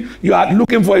next thing you are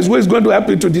looking for is who is going to help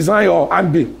you to design your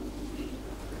handbill.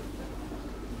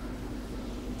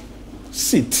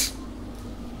 Sit.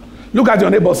 Look at your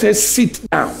neighbor, say, sit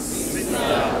down. Sit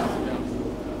down.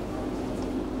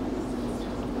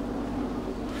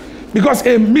 Because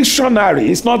a missionary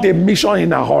is not a mission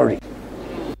in a hurry.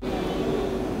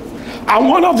 And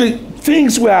one of the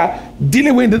things we are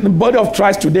dealing with in the body of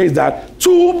Christ today is that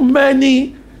too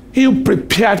many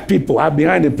ill-prepared people are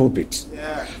behind the pulpit,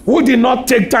 who did not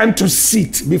take time to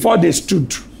sit before they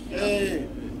stood.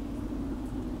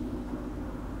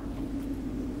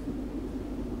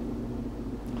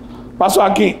 Pastor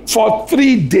Akin, for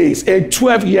 3 days, a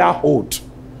 12-year-old,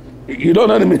 you don't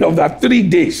know the meaning of that, 3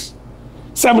 days,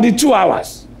 72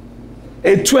 hours,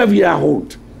 a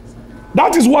 12-year-old.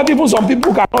 That is what even some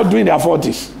people cannot do in their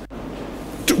 40s.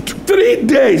 3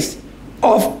 days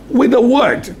with the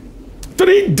word.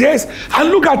 3 days. And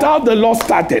look at how the Lord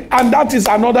started. And that is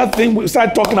another thing we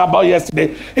started talking about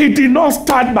yesterday. He did not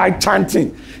start by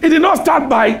chanting. He did not start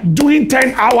by doing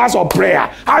 10 hours of prayer.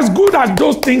 As good as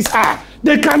those things are,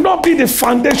 they cannot be the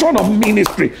foundation of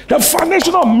ministry. The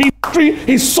foundation of ministry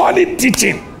is solid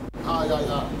teaching.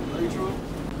 Very true.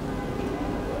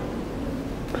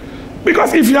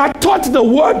 Because if you are taught the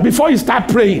word before you start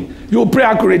praying, you will pray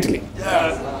accurately.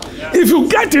 Yes. If you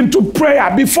get into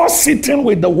prayer before sitting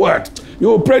with the word, you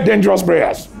will pray dangerous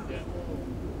prayers.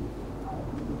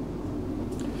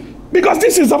 Because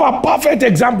this is our perfect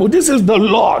example. This is the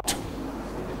Lord.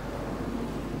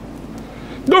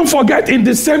 Don't forget, in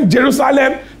the same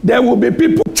Jerusalem, there will be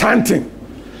people chanting.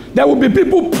 There will be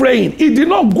people praying. He did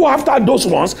not go after those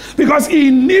ones because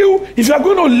he knew if you are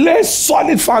going to lay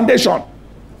solid foundation,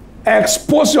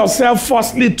 expose yourself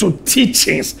firstly to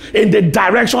teachings in the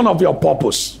direction of your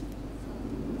purpose.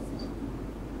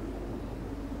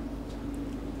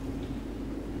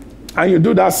 And you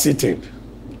do that sitting.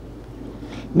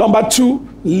 Number two,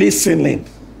 listening.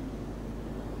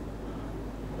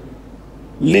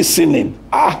 Listening.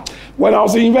 When I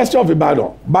was in the University of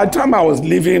Ibadan, by the time I was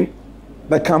leaving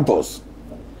the campus,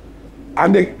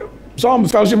 and some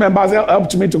fellowship members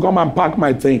helped me to come and pack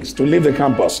my things to leave the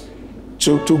campus,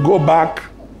 to go back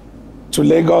to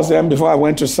Lagos then before I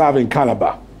went to serve in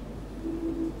Calabar.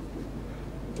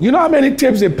 You know how many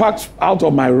tapes they packed out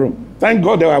of my room? Thank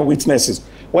God there were witnesses.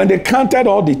 When they counted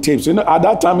all the tapes, you know, at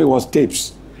that time it was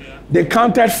tapes. They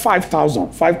counted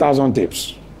 5,000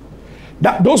 tapes.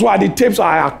 Those were the tapes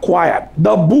I acquired.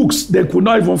 The books, they could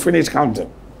not even finish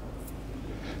counting.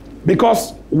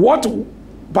 Because what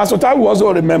Pastor Tai will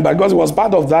also remember, because it was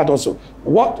part of that also.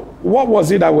 What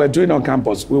was it that we were doing on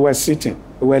campus? We were sitting.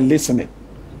 We were listening.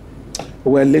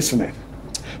 We were listening.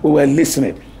 We were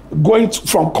listening. Going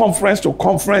from conference to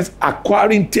conference,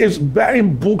 acquiring tapes,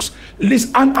 buying books,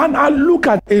 list, and I look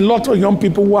at a lot of young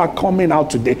people who are coming out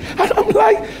today, and I'm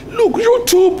like, look,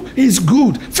 YouTube is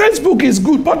good, Facebook is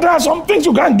good, but there are some things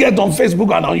you can't get on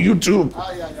Facebook and on YouTube.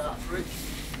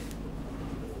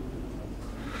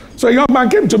 So a young man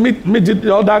came to meet me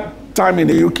the other time in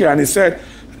the UK, and he said,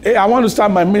 hey, I want to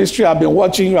start my ministry. I've been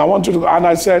watching you. I want you to, and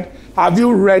I said, have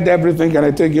you read everything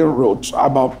Kenny-Tegin wrote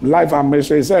about life and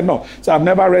ministry? He said, no. So I've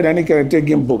never read any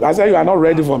Kenny-Tegin book. I said, you are not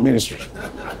ready for ministry.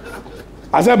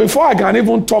 I said, before I can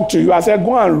even talk to you, I said,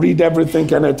 go and read everything,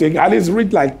 Kenneth. At least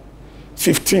read like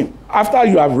 15. After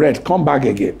you have read, come back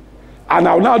again. And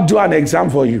I'll now do an exam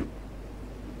for you.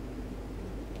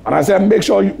 And I said, make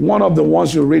sure one of the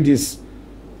ones you read is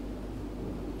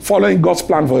following God's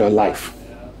plan for your life.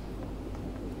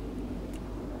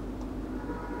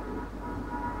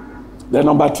 Then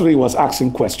number 3 was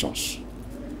asking questions.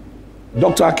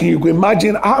 Dr. Akin, you can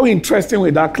imagine how interesting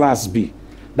would that class be?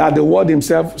 That the word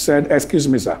himself said, excuse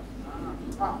me, sir.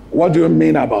 What do you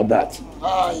mean about that?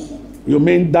 You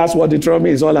mean that's what Deuteronomy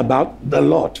is all about? The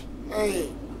Lord.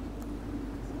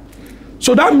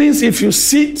 So that means if you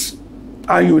sit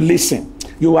and you listen,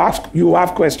 you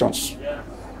have questions.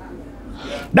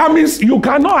 That means you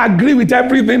cannot agree with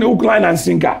everything hook, line, and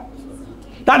sinker.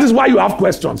 That is why you have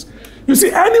questions. You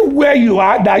see, anywhere you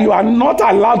are, that you are not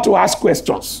allowed to ask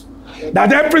questions,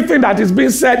 that everything that is being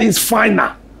said is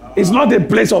final. It's not a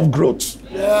place of growth.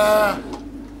 And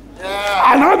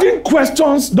having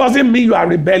questions doesn't mean you are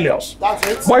rebellious. That's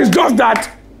it. But it's just that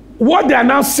what they are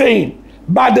now saying,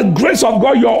 by the grace of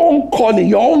God, your own calling,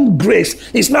 your own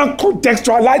grace, is now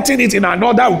contextualizing it in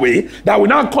another way that will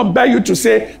now compel you to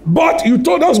say, but you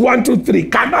told us 1, 2, 3.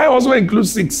 Can I also include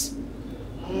 6?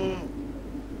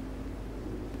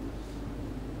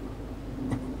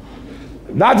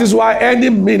 That is why any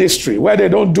ministry where they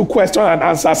don't do question and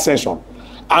answer session,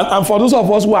 and for those of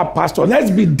us who are pastors,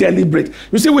 let's be deliberate.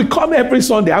 You see, we come every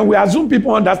Sunday and we assume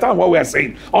people understand what we are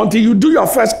saying. Until you do your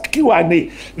first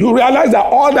Q&A, you realize that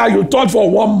all that you taught for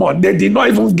 1 month, they did not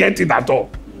even get it at all.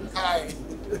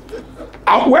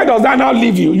 And where does that now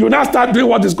leave you? You now start doing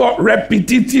what is called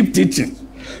repetitive teaching.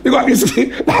 Because you see,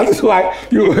 that is why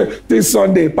this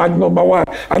Sunday, part number 1,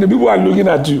 and the people are looking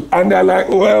at you and they're like,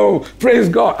 well, praise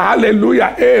God,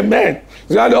 hallelujah, amen.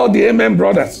 So all the amen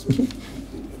brothers.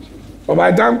 But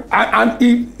by the time, and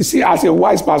you see, as a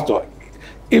wise pastor,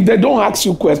 if they don't ask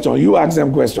you questions, you ask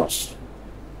them questions.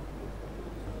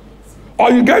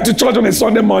 Or you get to church on a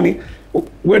Sunday morning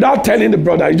without telling the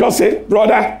brother, you just say,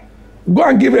 brother, go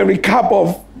and give a recap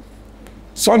of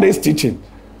Sunday's teaching.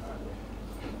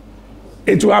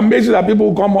 It will amaze you that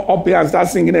people will come up here and start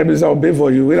singing every day, obey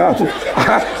for you.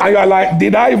 And you're like,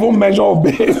 did I even measure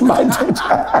obey my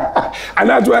teacher? And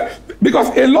that's why,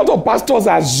 because a lot of pastors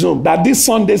assume that this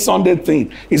Sunday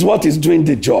thing is what is doing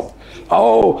the job.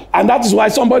 Oh, and that is why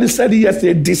somebody said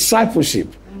yesterday, discipleship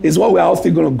is what we're all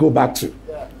still going to go back to.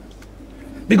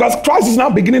 Because Christ is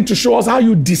now beginning to show us how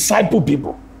you disciple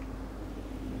people.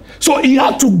 So he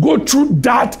had to go through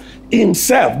that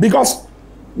himself. Because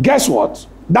guess what?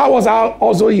 That was how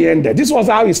also he ended. This was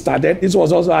how he started. This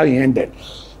was also how he ended.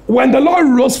 When the Lord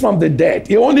rose from the dead,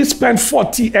 he only spent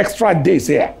 40 extra days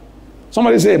here.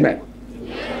 Somebody say amen.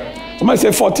 Amen. Somebody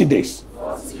say 40 days.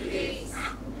 40 days.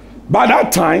 By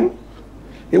that time,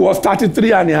 it was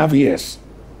 33 and a half years.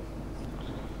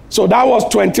 So that was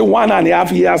 21 and a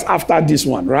half years after this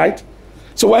one, right?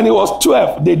 So when he was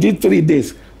 12, they did 3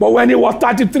 days. But when he was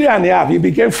 33 and a half, he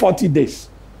became 40 days.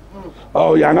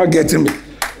 Oh, you're not getting me.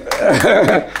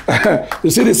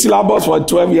 You see the syllabus for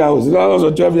 12 years.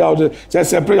 Also 12 years. Just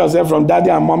separate yourself from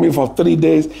daddy and mommy for 3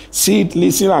 days. Sit,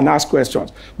 listen, and ask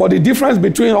questions. But the difference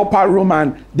between upper room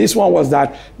and this one was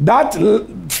that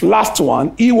last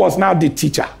one, he was now the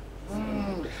teacher.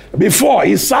 Before,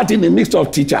 he sat in the midst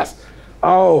of teachers.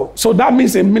 Oh, so that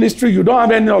means in ministry, you don't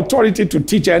have any authority to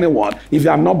teach anyone if you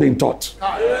have not been taught.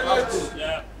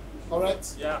 Yeah. All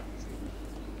right. Yeah.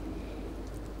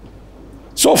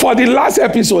 So for the last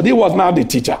episode, he was now the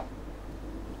teacher.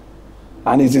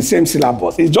 And it's the same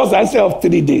syllabus. It's just that instead of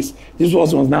 3 days, this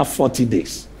was now 40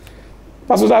 days.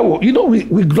 Pastor Taiwo, you know,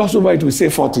 we gloss over it, we say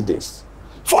 40 days.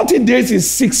 40 days is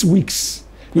 6 weeks.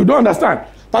 You don't understand.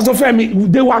 Pastor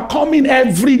Femi, they were coming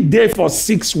every day for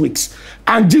 6 weeks.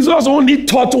 And Jesus only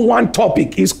taught one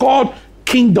topic. It's called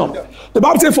kingdom. The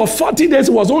Bible says for 40 days,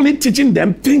 he was only teaching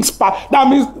them things. That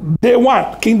means day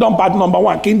 1, kingdom part number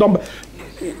 1. Kingdom.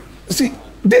 See,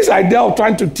 this idea of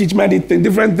trying to teach many things,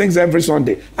 different things every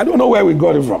Sunday, I don't know where we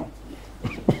got it from.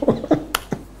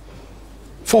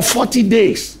 For 40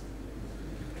 days.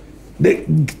 Day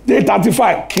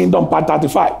 35, kingdom part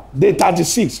 35. Day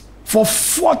 36. For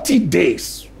 40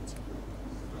 days.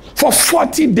 For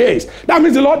 40 days. That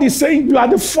means the Lord is saying you are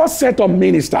the first set of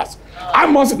ministers. I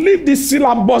must leave this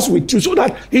syllabus with you so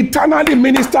that eternally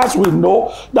ministers will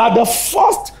know that the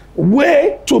first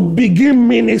way to begin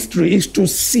ministry is to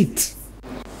sit.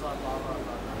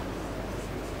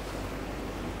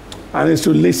 And is to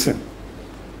listen.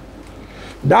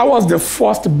 That was the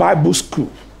first Bible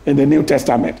school in the New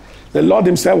Testament. The Lord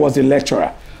himself was the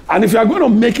lecturer. And if you are going to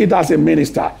make it as a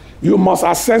minister, you must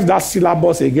assess that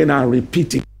syllabus again and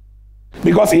repeat it.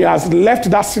 Because he has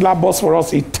left that syllabus for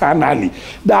us eternally.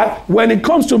 That when it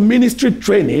comes to ministry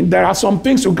training, there are some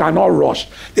things you cannot rush.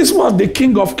 This was the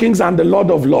King of Kings and the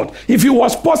Lord of Lords. If it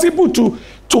was possible to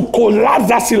collapse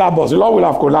that syllabus, the Lord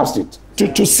will have collapsed it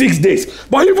to 6 days.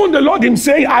 But even the Lord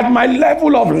himself, at my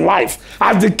level of life,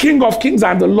 as the King of Kings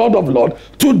and the Lord of Lords,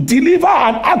 to deliver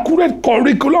an accurate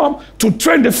curriculum to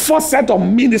train the first set of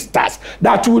ministers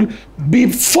that will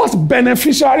be first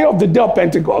beneficiary of the day of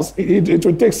Pentecost, it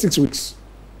will take 6 weeks.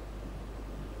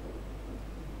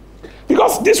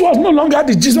 Because this was no longer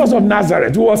the Jesus of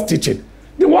Nazareth who was teaching.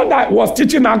 The one that was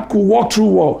teaching and could walk through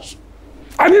walls.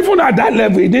 And even at that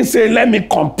level, he didn't say, let me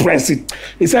compress it.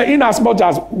 He said, in as much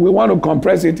as we want to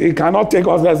compress it, it cannot take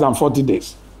us less than 40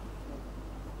 days.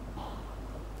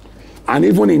 And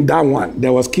even in that one,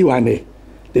 there was Q&A.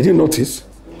 Did you notice?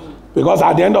 Because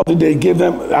at the end of the day, he gave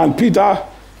them, and Peter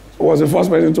was the first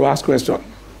person to ask question.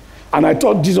 And I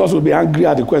thought Jesus would be angry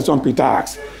at the question Peter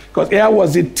asked. Because here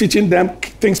was he teaching them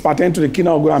things pertaining to the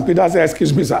kingdom of God. And Peter said,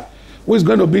 excuse me, sir, who is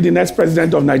going to be the next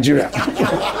president of Nigeria?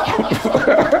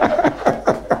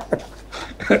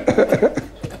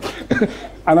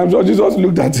 And I'm sure Jesus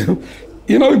looked at him.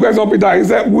 You know the question of Peter, he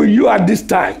said, will you at this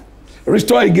time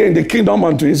restore again the kingdom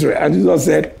unto Israel? And Jesus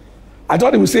said, I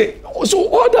thought he would say, so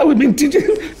all that we've been teaching,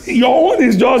 your own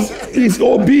is just, is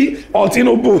Obi or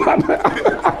Tinubu.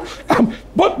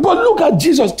 But look at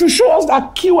Jesus to show us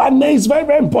that Q&A is very,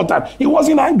 very important. He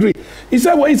wasn't angry. He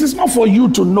said, well, it is not for you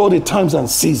to know the times and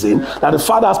season that the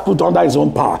Father has put under his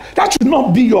own power. That should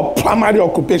not be your primary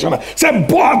occupation. He said,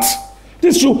 but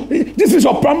this is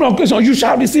your primary occupation. You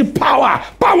shall receive power.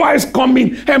 Power is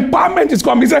coming. Empowerment is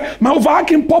coming. He said, my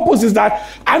overarching purpose is that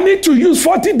I need to use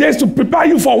 40 days to prepare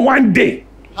you for 1 day.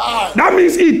 That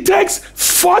means it takes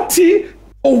 40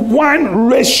 to 1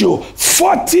 ratio.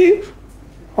 40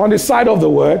 on the side of the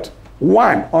word,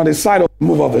 1 on the side of the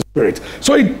move of the Spirit.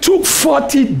 So it took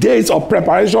 40 days of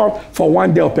preparation for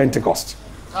 1 day of Pentecost.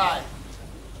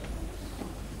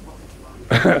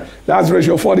 That's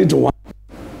ratio 40 to 1.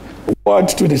 Word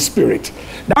to the Spirit.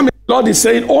 That means the Lord is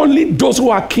saying only those who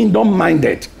are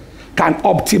kingdom-minded can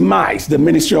optimize the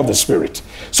ministry of the Spirit.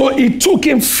 So it took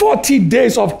him 40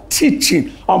 days of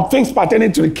teaching on things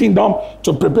pertaining to the kingdom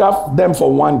to prepare them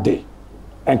for 1 day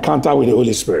encounter with the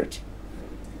Holy Spirit.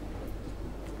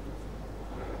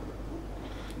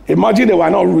 Imagine they were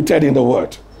not rooted in the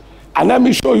Word. And let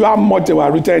me show you how much they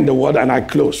were rooted in the Word, and I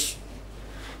close.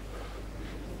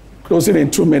 Closing in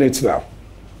 2 minutes now.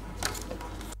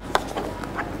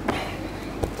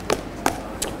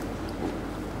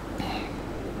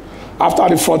 After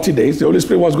the 40 days, the Holy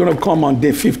Spirit was going to come on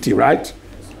day 50, right?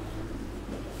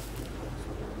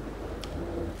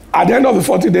 At the end of the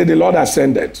 40 days, the Lord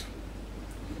ascended.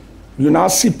 You now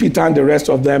see Peter and the rest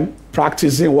of them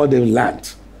practicing what they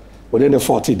learned within the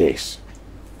 40 days.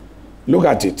 Look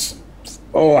at it.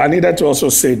 Oh, I needed to also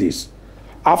say this.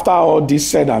 After all this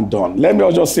said and done, let me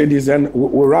also say this, and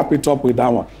we'll wrap it up with that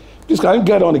one. Please, can you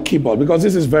get on the keyboard? Because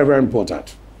this is very, very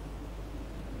important.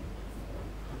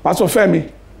 Pastor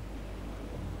Femi,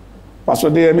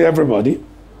 Pastor Dele, everybody,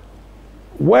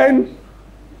 when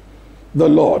the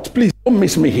Lord, please don't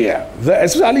miss me here,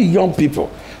 especially young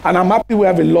people, and I'm happy we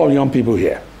have a lot of young people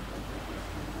here.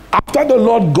 After the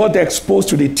Lord got exposed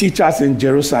to the teachers in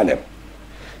Jerusalem,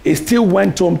 he still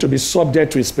went home to be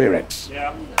subject to his parents.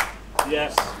 Yeah.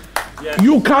 Yes. Yes.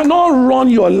 You cannot run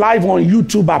your life on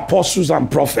YouTube, apostles and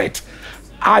prophets,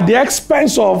 at the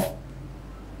expense of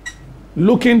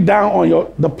looking down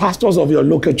on the pastors of your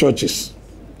local churches.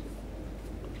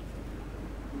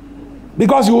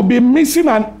 Because you will be missing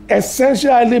an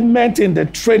essential element in the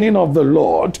training of the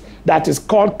Lord that is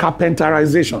called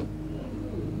carpenterization.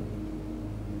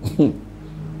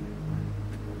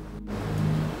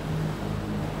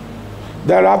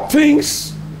 There are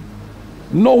things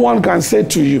no one can say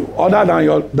to you other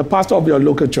than the pastor of your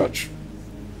local church.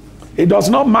 It does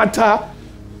not matter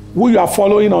who you are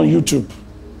following on YouTube.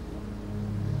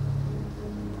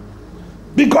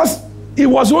 Because it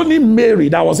was only Mary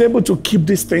that was able to keep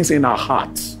these things in her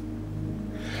heart.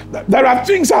 There are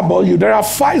things about you, there are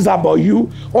fights about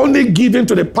you only given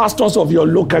to the pastors of your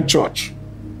local church.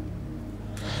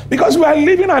 Because we are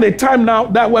living at a time now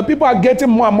that where people are getting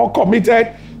more and more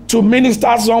committed to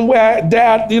minister somewhere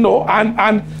there, you know,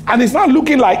 and it's not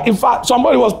looking like, in fact,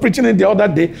 somebody was preaching it the other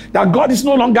day, that God is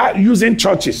no longer using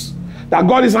churches, that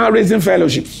God is not raising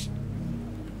fellowships.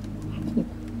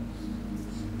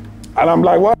 And I'm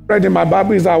like, what I read in my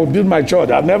Bible is I will build my church.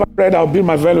 I've never read I will build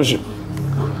my fellowship.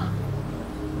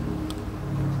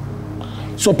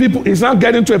 So people, it's not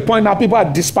getting to a point now people are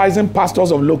despising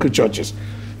pastors of local churches.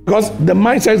 Because the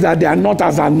mindset is that they are not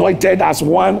as anointed as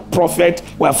one prophet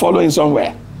we're following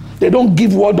somewhere. They don't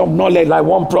give word of knowledge like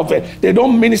one prophet. They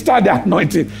don't minister the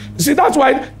anointing. See, that's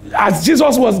why as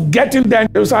Jesus was getting there in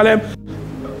Jerusalem,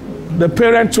 the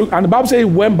parent took, and the Bible says he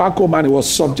went back home and he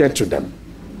was subject to them.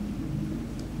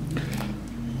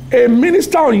 A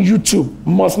minister on YouTube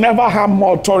must never have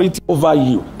more authority over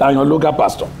you than your local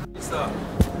pastor. Yes, sir.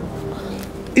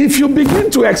 If you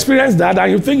begin to experience that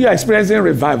and you think you're experiencing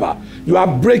revival, you are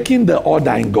breaking the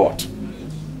order in God.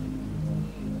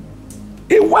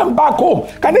 He went back home.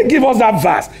 Can they give us that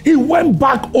verse? He went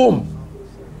back home.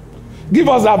 Give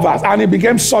us that verse. And he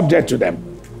became subject to them.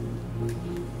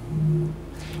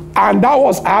 And that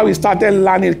was how he started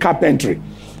learning carpentry.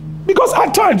 Because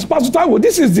at times, Pastor Taiwo,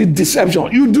 this is the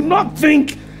deception. You do not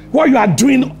think what you are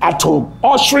doing at home,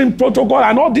 ushering protocol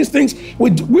and all these things, we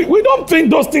don't think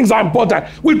those things are important.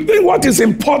 We think what is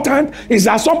important is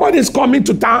that somebody is coming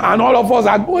to town and all of us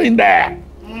are going there.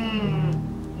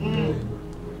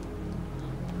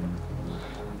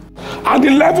 And the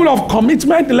level of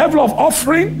commitment, the level of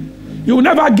offering, you will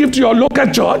never give to your local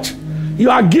church. You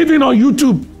are giving on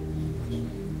YouTube.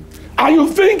 And you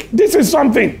think this is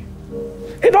something.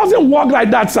 It doesn't work like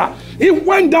that, sir. He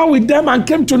went down with them and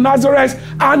came to Nazareth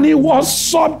and he was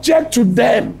subject to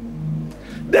them.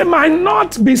 They might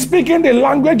not be speaking the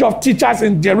language of teachers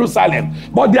in Jerusalem,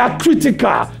 but they are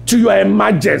critical to your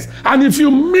emergence. And if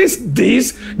you miss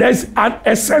this, there's an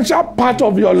essential part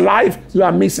of your life you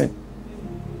are missing.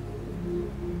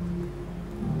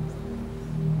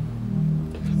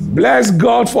 Bless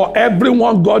God for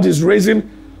everyone God is raising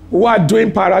who are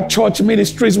doing para-church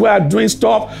ministries, who are doing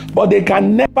stuff, but they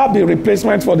can never be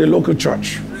replacement for the local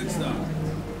church.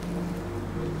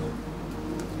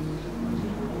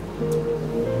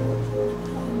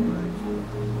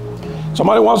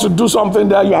 Somebody wants to do something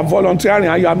there, you are volunteering,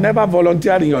 and you have never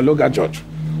volunteered in your local church.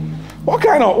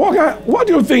 What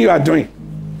do you think you are doing?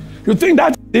 You think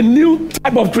that's the new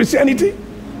type of Christianity?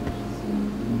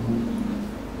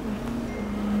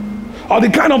 Or the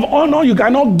kind of honor you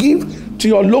cannot give to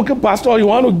your local pastor, you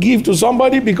want to give to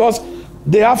somebody because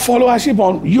they have followership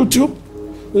on YouTube?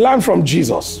 Learn from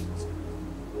Jesus.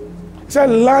 He said,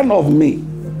 learn of me.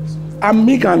 I'm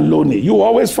meek and lonely. You will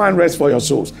always find rest for your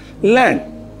souls. Learn.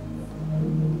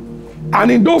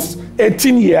 And in those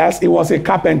 18 years, he was a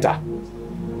carpenter.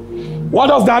 What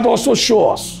does that also show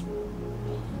us?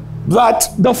 That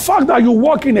the fact that you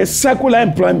work in a secular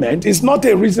employment is not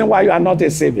a reason why you are not a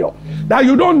savior. That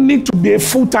you don't need to be a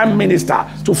full-time minister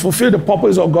to fulfill the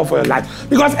purpose of God for your life.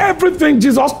 Because everything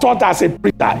Jesus taught as a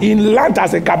preacher, he learned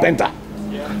as a carpenter.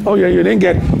 Yeah. Oh yeah, you didn't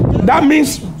get it. That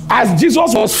means as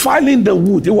Jesus was filing the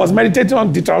wood, he was meditating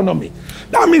on Deuteronomy.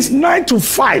 That means 9 to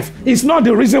 5 is not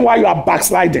the reason why you are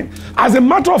backsliding. As a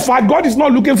matter of fact, God is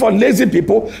not looking for lazy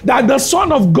people. That the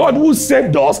Son of God who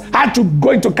saved us had to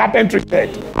go into carpentry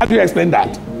trade. How do you explain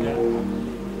that?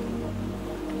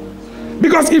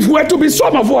 Because if we're to be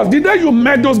some of us, the day you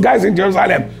met those guys in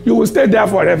Jerusalem, you will stay there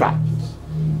forever.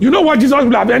 You know what Jesus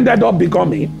will have ended up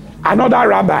becoming? Another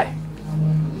rabbi.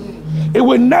 It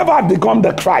will never become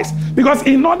the Christ. Because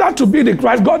in order to be the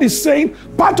Christ, God is saying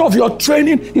part of your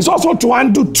training is also to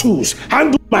handle tools,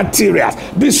 handle materials,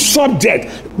 be subject,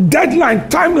 deadline,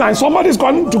 timeline. Somebody's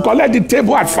coming to collect the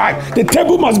table at 5. The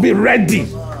table must be ready.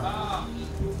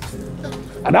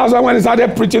 And that's why when he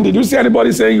started preaching, did you see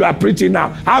anybody saying you are preaching now?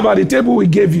 How about the table we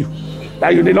gave you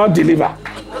that you did not deliver?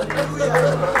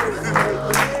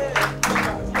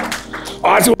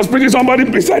 Or as he was preaching,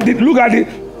 somebody said, look at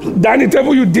the dining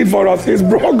table you did for us. It's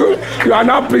broken. You are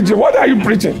now preaching. What are you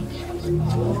preaching?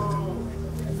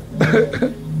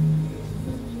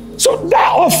 So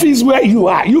that office where you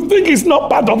are, you think it's not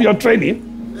part of your training?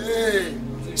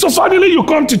 So suddenly you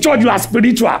come to church, you are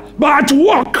spiritual. But at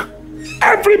work,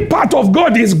 every part of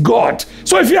God is God.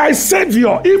 So if you are a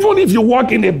savior, even if you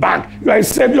work in a bank, you are a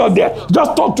savior there.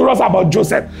 Just talk to us about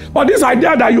Joseph. But this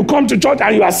idea that you come to church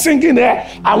and you are singing there,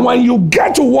 and when you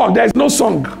get to work, there is no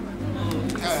song.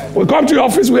 We come to your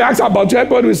office, we ask about you,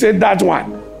 everybody will say that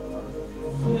one.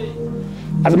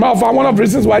 As a matter of fact, one of the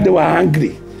reasons why they were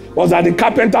angry was that the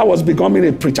carpenter was becoming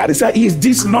a preacher. They said, is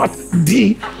this not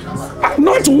the?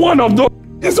 Not one of those.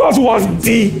 This was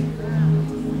the.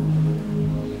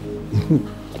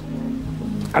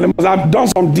 And they must have done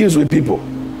some deals with people.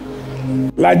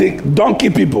 Like the donkey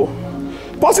people.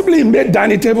 Possibly he made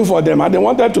dining table for them and they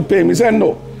wanted to pay him. He said,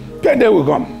 no, payday will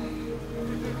come.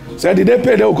 Said, did they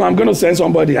pay? They will come. I'm going to send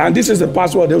somebody. And this is the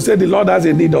password. They'll say the Lord has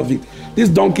a need of it. This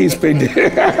donkey is paid.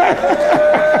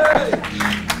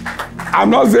 I'm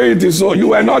not saying it is so. You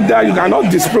were not there. You cannot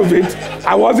disprove it.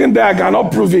 I wasn't there. I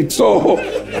cannot prove it. So,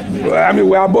 I mean,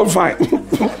 we are both fine.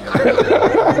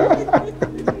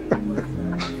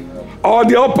 Or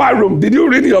the upper room. Did you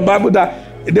read in your Bible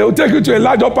that they will take you to a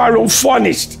large upper room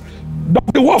furnished?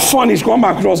 Does the word furnished come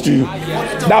across to you?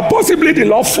 That possibly the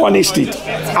Lord furnished it.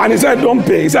 And he said, don't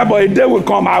pay. He said, but a day will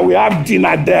come, I will have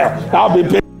dinner there. I'll be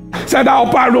paid. He said, that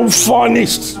upper room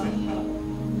furnished.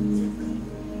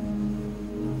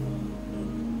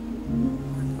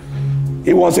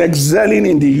 He was excelling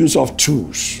in the use of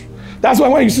tools. That's why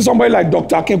when you see somebody like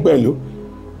Dr.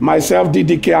 Akimpelu, myself,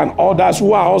 DDK, and others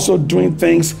who are also doing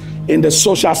things in the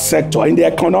social sector, in the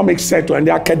economic sector, in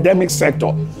the academic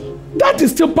sector, that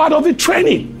is still part of the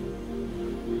training.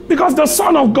 Because the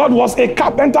Son of God was a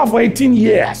carpenter for 18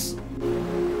 years.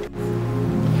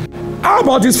 How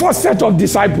about his first set of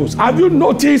disciples? Have you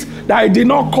noticed that he did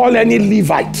not call any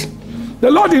Levite? The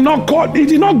Lord did not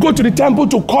go to the temple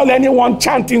to call anyone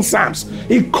chanting psalms.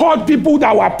 He called people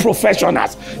that were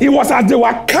professionals. It was as they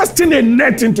were casting a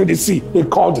net into the sea, he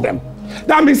called them.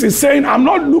 That means he's saying, I'm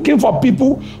not looking for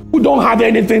people who don't have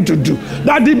anything to do.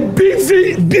 That the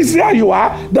busier you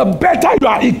are, the better you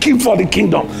are equipped for the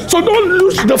kingdom. So don't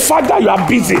lose the fact that you are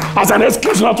busy as an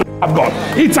excuse not to have God.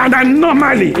 It's an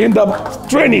anomaly in the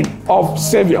training of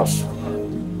saviors.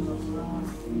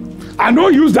 And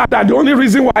don't use that. The only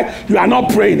reason why you are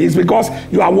not praying is because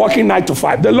you are working 9 to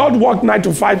 5. The Lord worked 9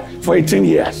 to 5 for 18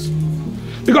 years.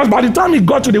 Because by the time he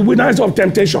got to the wilderness of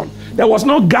temptation, there was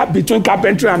no gap between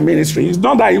carpentry and ministry. It's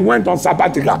not that he went on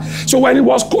sabbatical. So when he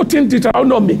was quoting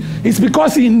Deuteronomy, it's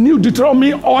because he knew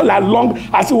Deuteronomy all along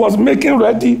as he was making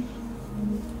ready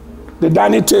the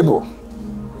dining table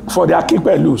for their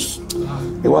Akipelus.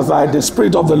 It was like, the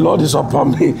Spirit of the Lord is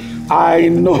upon me. I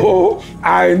know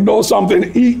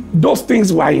something. Those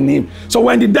things were in him. So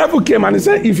when the devil came and he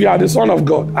said, if you are the Son of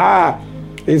God,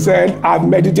 he said, I've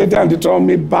meditated on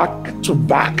Deuteronomy back to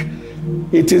back.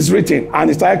 It is written. And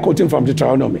he started quoting from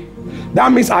Deuteronomy.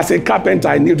 That means as a carpenter,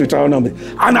 I knew Deuteronomy.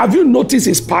 And have you noticed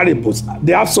his parables?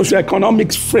 They have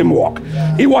socioeconomic framework.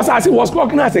 It was as he was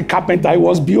working as a carpenter, he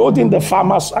was beholding the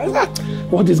farmers.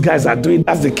 What these guys are doing,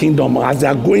 that's the kingdom. As they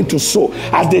are going to sow,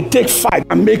 as they take 5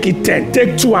 and make it 10,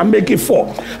 take 2 and make it 4.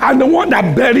 And the one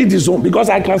that buried his own, because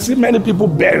I can see many people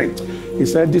buried, he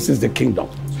said, this is the kingdom.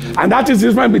 And that is the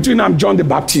difference between John the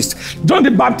Baptist. John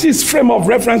the Baptist's frame of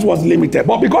reference was limited.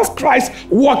 But because Christ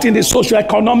worked in the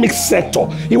socio-economic sector,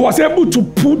 he was able to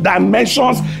put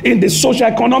dimensions in the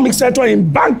socio-economic sector,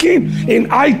 in banking, in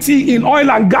IT, in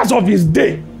oil and gas of his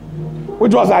day,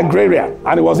 which was agrarian.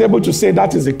 And he was able to say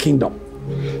that is the kingdom.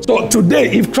 So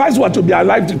today, if Christ were to be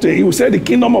alive today, he would say the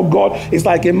kingdom of God is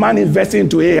like a man investing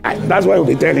into AI. That's what he would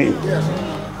be telling him.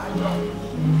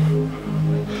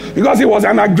 Because he was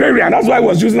an agrarian. That's why he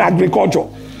was using agriculture.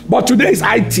 But today is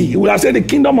IT. He would have said the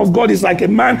kingdom of God is like a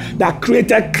man that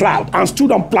created cloud and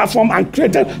stood on platform and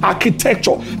created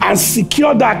architecture and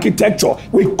secured the architecture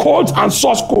with codes and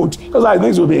source codes. Those are the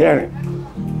things we'll be hearing.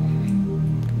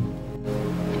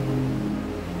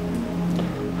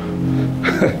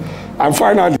 And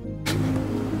finally,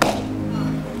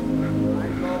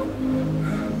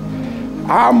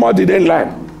 how much did they learn?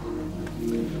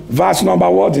 Verse number,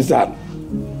 what is that?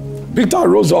 Peter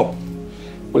rose up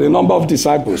with a number of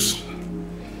disciples.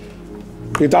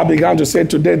 Peter began to say,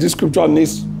 today this scripture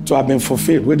needs to have been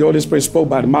fulfilled, which the Holy Spirit spoke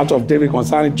by the mouth of David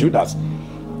concerning Judas,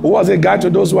 who was a guide to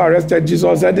those who arrested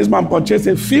Jesus. Said, this man purchased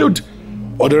a field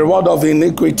or the reward of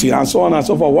iniquity, and so on and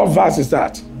so forth. What verse is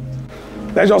that?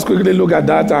 Let's just quickly look at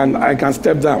that and I can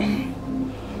step down.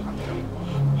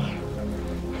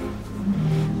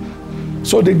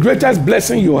 So the greatest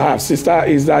blessing you have, sister,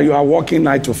 is that you are working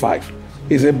 9 to 5.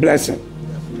 It's a blessing.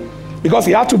 Because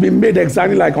he had to be made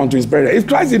exactly like unto his brother. If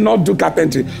Christ did not do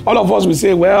carpentry, all of us will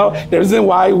say, well, the reason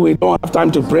why we don't have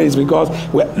time to pray is because,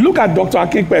 look at Dr.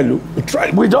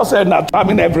 Akimpelu. We just said that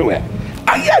traveling everywhere.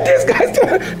 And yet this guy's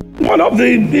one of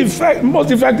the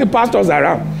most effective pastors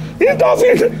around. He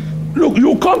doesn't. Look,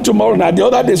 you come tomorrow night. The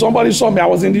other day, somebody saw me. I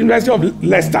was in the University of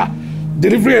Leicester,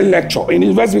 delivering a lecture in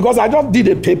university because I just did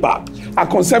a paper, a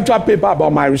conceptual paper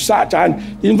about my research.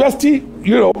 And the university,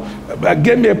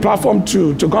 gave me a platform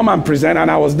to come and present, and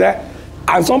I was there.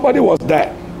 And somebody was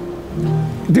there.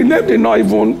 The name did not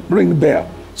even ring bell.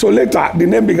 So later, the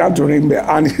name began to ring bell.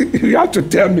 And he had to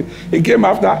tell me. He came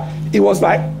after. He was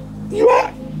like, you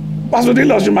are Pastor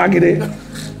Dele Osunmakinde?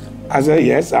 I said,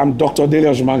 yes, I'm Dr. Dele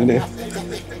Osunmakinde.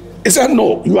 He said,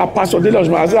 no, you are Pastor Dele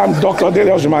Osunmakinde. I said, I'm Dr. Dele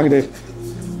Osunmakinde.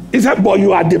 He said, but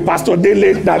you are the Pastor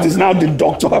Dele that is now the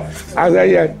doctor. I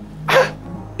said, yeah.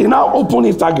 He now opened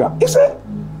Instagram. He said,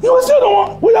 you were still the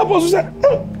one. We are supposed to say,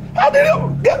 how did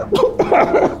you get?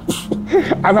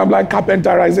 And I'm like,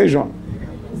 carpenterization.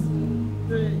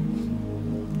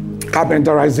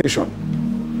 Carpenterization.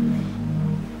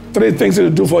 Three things to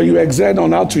do for you. Exert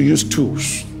on how to use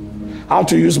tools, how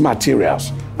to use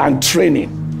materials, and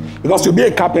training. Because to be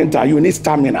a carpenter, you need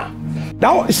stamina.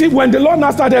 Now, you see, when the Lord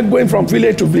now started going from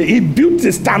village to village, he built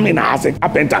the stamina as a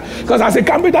carpenter. Because as a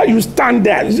carpenter, you stand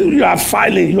there, you are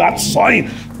filing, you are sawing.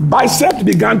 Biceps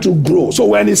began to grow. So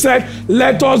when he said,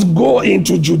 let us go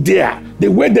into Judea, the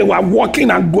way they were walking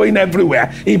and going everywhere,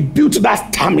 he built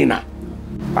that stamina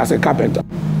as a carpenter.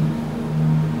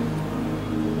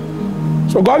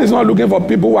 So God is not looking for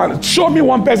people who are, show me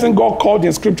one person God called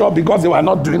in scripture because they were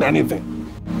not doing anything.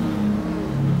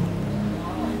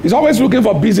 He's always looking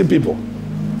for busy people.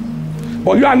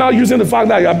 But you are now using the fact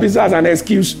that you are busy as an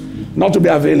excuse not to be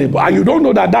available. And you don't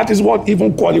know that that is what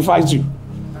even qualifies you.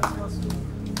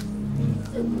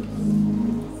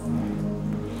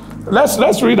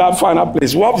 Let's read that final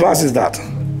place. What verse is that?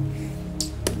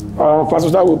 Pastor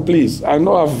Dawo, please. I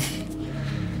know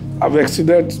I've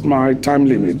exceeded my time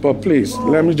limit, but please,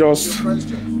 let me just...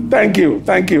 Thank you.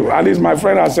 At least my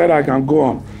friend has said I can go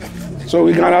on. So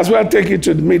we can as well take it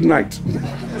to midnight.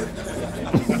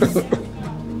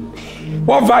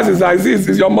 What verse is that?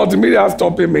 Is your multimedia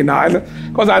stopping me now?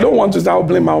 Because I don't want to start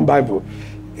opening my own Bible.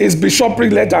 Is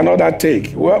bishopric let another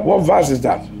take? What verse is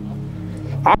that?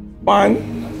 One.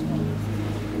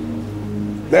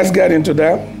 Let's get into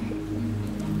that.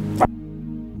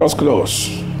 Just close.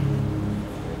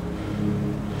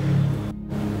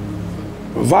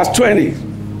 Verse 20.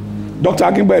 Dr.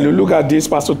 Akimbelu, look at this.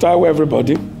 Pastor Taiwo,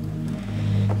 everybody.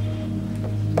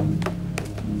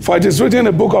 For it is written in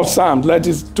the book of Psalms, let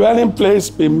his dwelling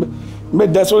place be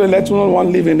made desolate, let no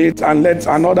one live in it, and let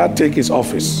another take his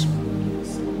office.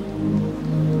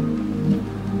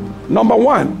 Number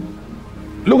one,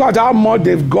 look at how much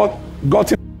they've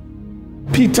gotten.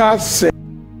 Peter said,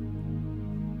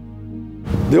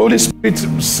 the Holy Spirit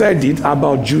said it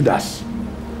about Judas.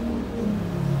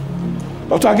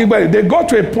 Dr. Akimbelu, they got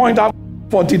to a point after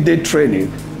 40-day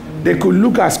training, they could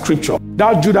look at scripture.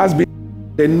 That Judas being,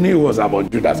 they knew it was about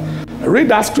Judas. Read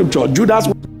that scripture. Judas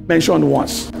was mentioned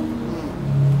once.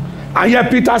 And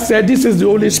yet Peter said, this is the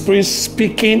Holy Spirit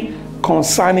speaking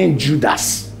concerning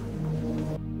Judas.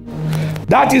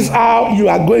 That is how you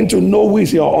are going to know who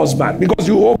is your husband. Because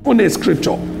you open a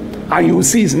scripture and you will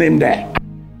see his name there.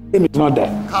 His name is not there.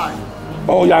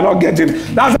 Oh, you are not getting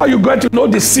it. That's how you get to know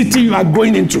the city you are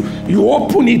going into. You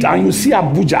open it and you see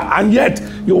Abuja, and yet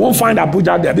you won't find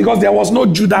Abuja there because there was no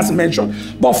Judas mentioned.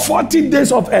 But 40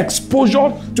 days of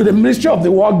exposure to the ministry of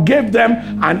the word gave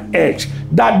them an edge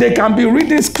that they can be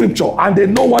reading scripture and they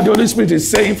know what the Holy Spirit is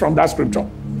saying from that scripture.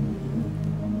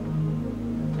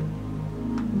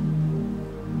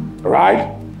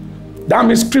 Right? That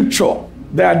means scripture,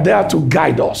 they are there to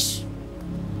guide us.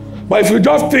 But if you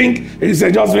just think, he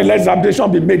said, just let his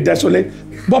habitation be made desolate.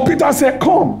 But Peter said,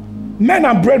 come, men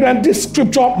and brethren, this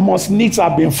scripture must needs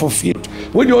have been fulfilled,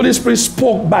 when the Holy Spirit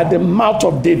spoke by the mouth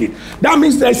of David. That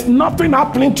means there's nothing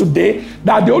happening today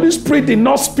that the Holy Spirit did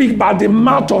not speak by the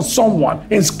mouth of someone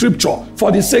in scripture for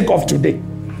the sake of today.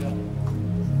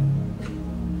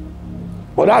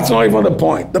 But that's not even the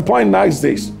point. The point now is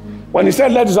this. When he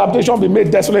said, let his habitation be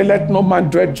made desolate, let no man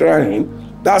dread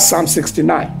therein, that's Psalm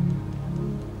 69.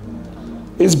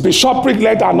 His bishopric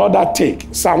let another take,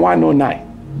 Psalm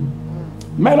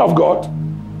 109. Men of God,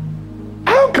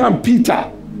 how can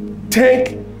Peter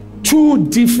take two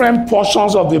different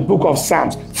portions of the book of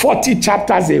Psalms, 40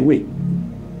 chapters away,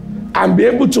 and be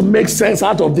able to make sense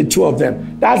out of the two of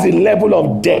them? That's the level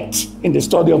of depth in the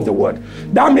study of the word.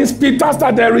 That means Peter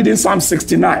started reading Psalm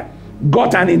 69,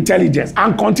 got an intelligence,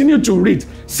 and continued to read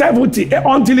 70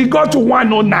 until he got to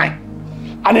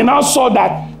 109. And he now saw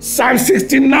that Psalm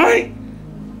 69,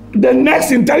 the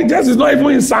next intelligence is not even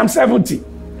in Psalm 70.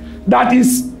 That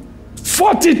is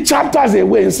 40 chapters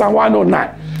away in Psalm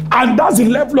 109. And that's the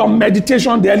level of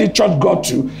meditation the early church got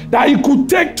to, that he could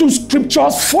take two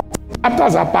scriptures 40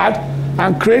 chapters apart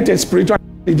and create a spiritual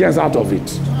intelligence out of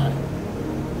it.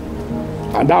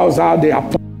 And that was how they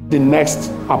appointed the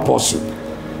next apostle.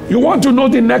 You want to know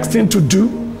the next thing to do?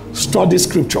 Study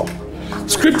scripture.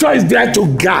 Scripture is there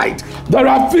to guide. There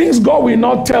are things God will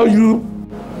not tell you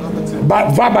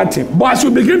but verbatim. But as you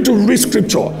begin to read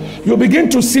scripture, you begin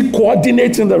to see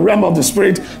coordinates in the realm of the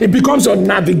spirit. It becomes your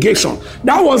navigation.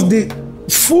 That was the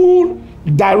full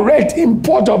direct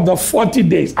import of the 40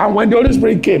 days. And when the Holy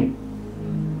Spirit came,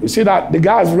 you see that the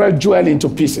guys read Joel into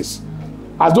pieces.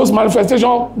 As those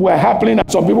manifestations were happening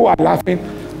and some people were laughing,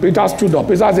 Peter stood up.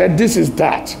 Peter said, this is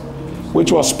that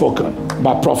which was spoken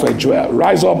by prophet Joel.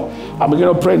 Rise up and begin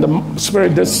to pray in the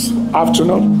spirit this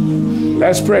afternoon.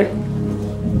 Let's pray.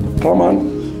 Come on.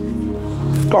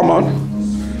 Come on.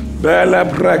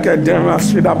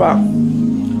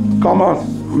 Come on.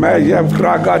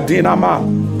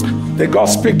 Did God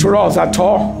speak to us at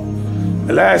all?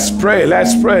 Let's pray,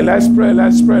 let's pray, let's pray,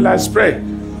 let's pray, let's pray.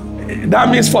 That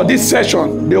means for this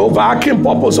session, the overarching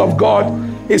purpose of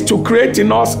God is to create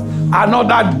in us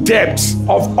another depth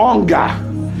of hunger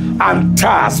and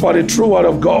thirst for the true word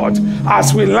of God.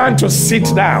 As we learn to sit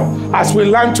down, as we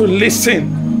learn to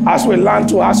listen, as we learn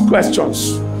to ask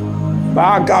questions.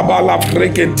 As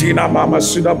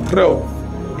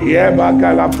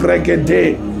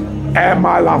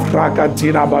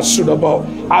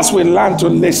we learn to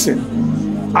listen,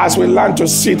 as we learn to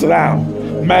sit down.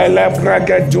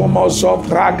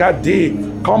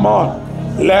 Come on.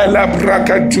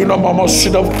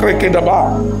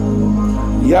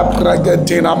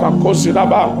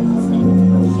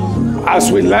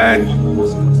 As we learn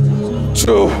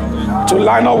to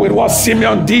line up with what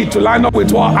Simeon did, to line up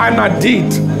with what Anna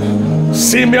did.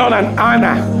 Simeon and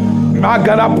Anna,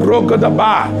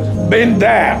 being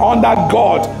there under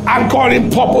God, anchoring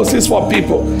purposes for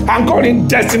people, anchoring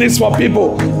destinies for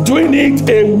people, doing it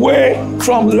away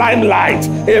from limelight,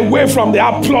 away from the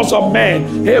applause of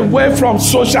men, away from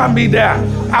social media.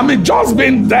 I mean, just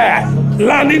being there,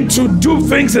 learning to do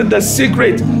things in the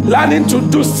secret, learning to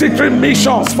do secret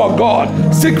missions for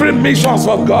God, secret missions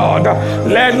for God.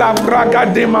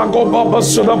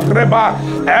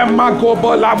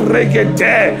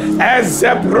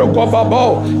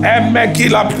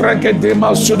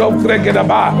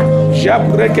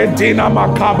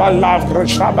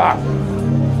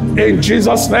 In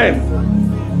Jesus' name,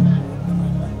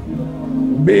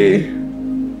 be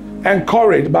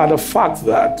encouraged by the fact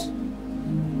that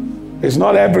it's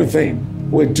not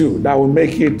everything we do that will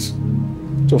make it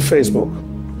to Facebook,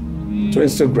 to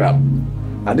Instagram.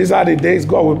 And these are the days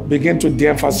God will begin to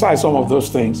de-emphasize some of those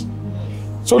things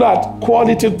so that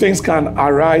quality things can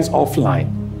arise offline.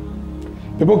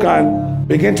 People can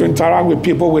begin to interact with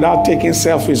people without taking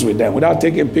selfies with them, without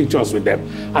taking pictures with them.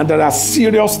 And there are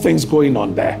serious things going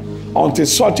on there until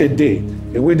such a day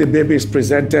in which the baby is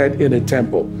presented in the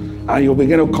temple and you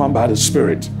begin to come by the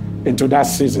Spirit into that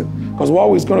season. Because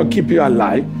what is going to keep you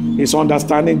alive is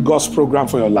understanding God's program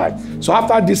for your life. So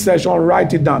after this session,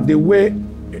 write it down. The way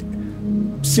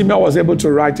Simeon was able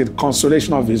to write it,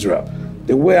 consolation of Israel.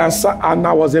 The way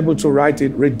Anna was able to write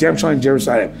it, redemption in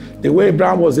Jerusalem. The way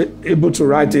Abraham was able to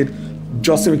write it,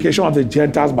 justification of the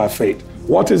Gentiles by faith.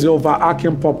 What is the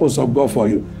overarching purpose of God for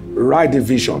you? Write the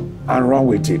vision and run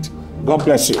with it. God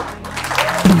bless you.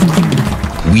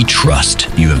 We trust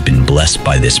you have been blessed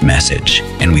by this message,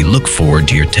 and we look forward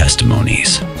to your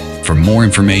testimonies. For more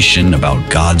information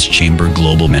about God's Chamber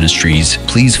Global Ministries,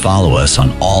 please follow us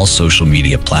on all social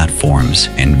media platforms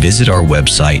and visit our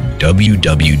website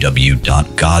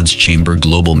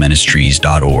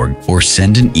www.godschamberglobalministries.org or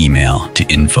send an email to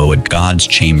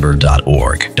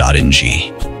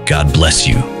info@godschamber.org.ng. God bless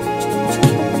you.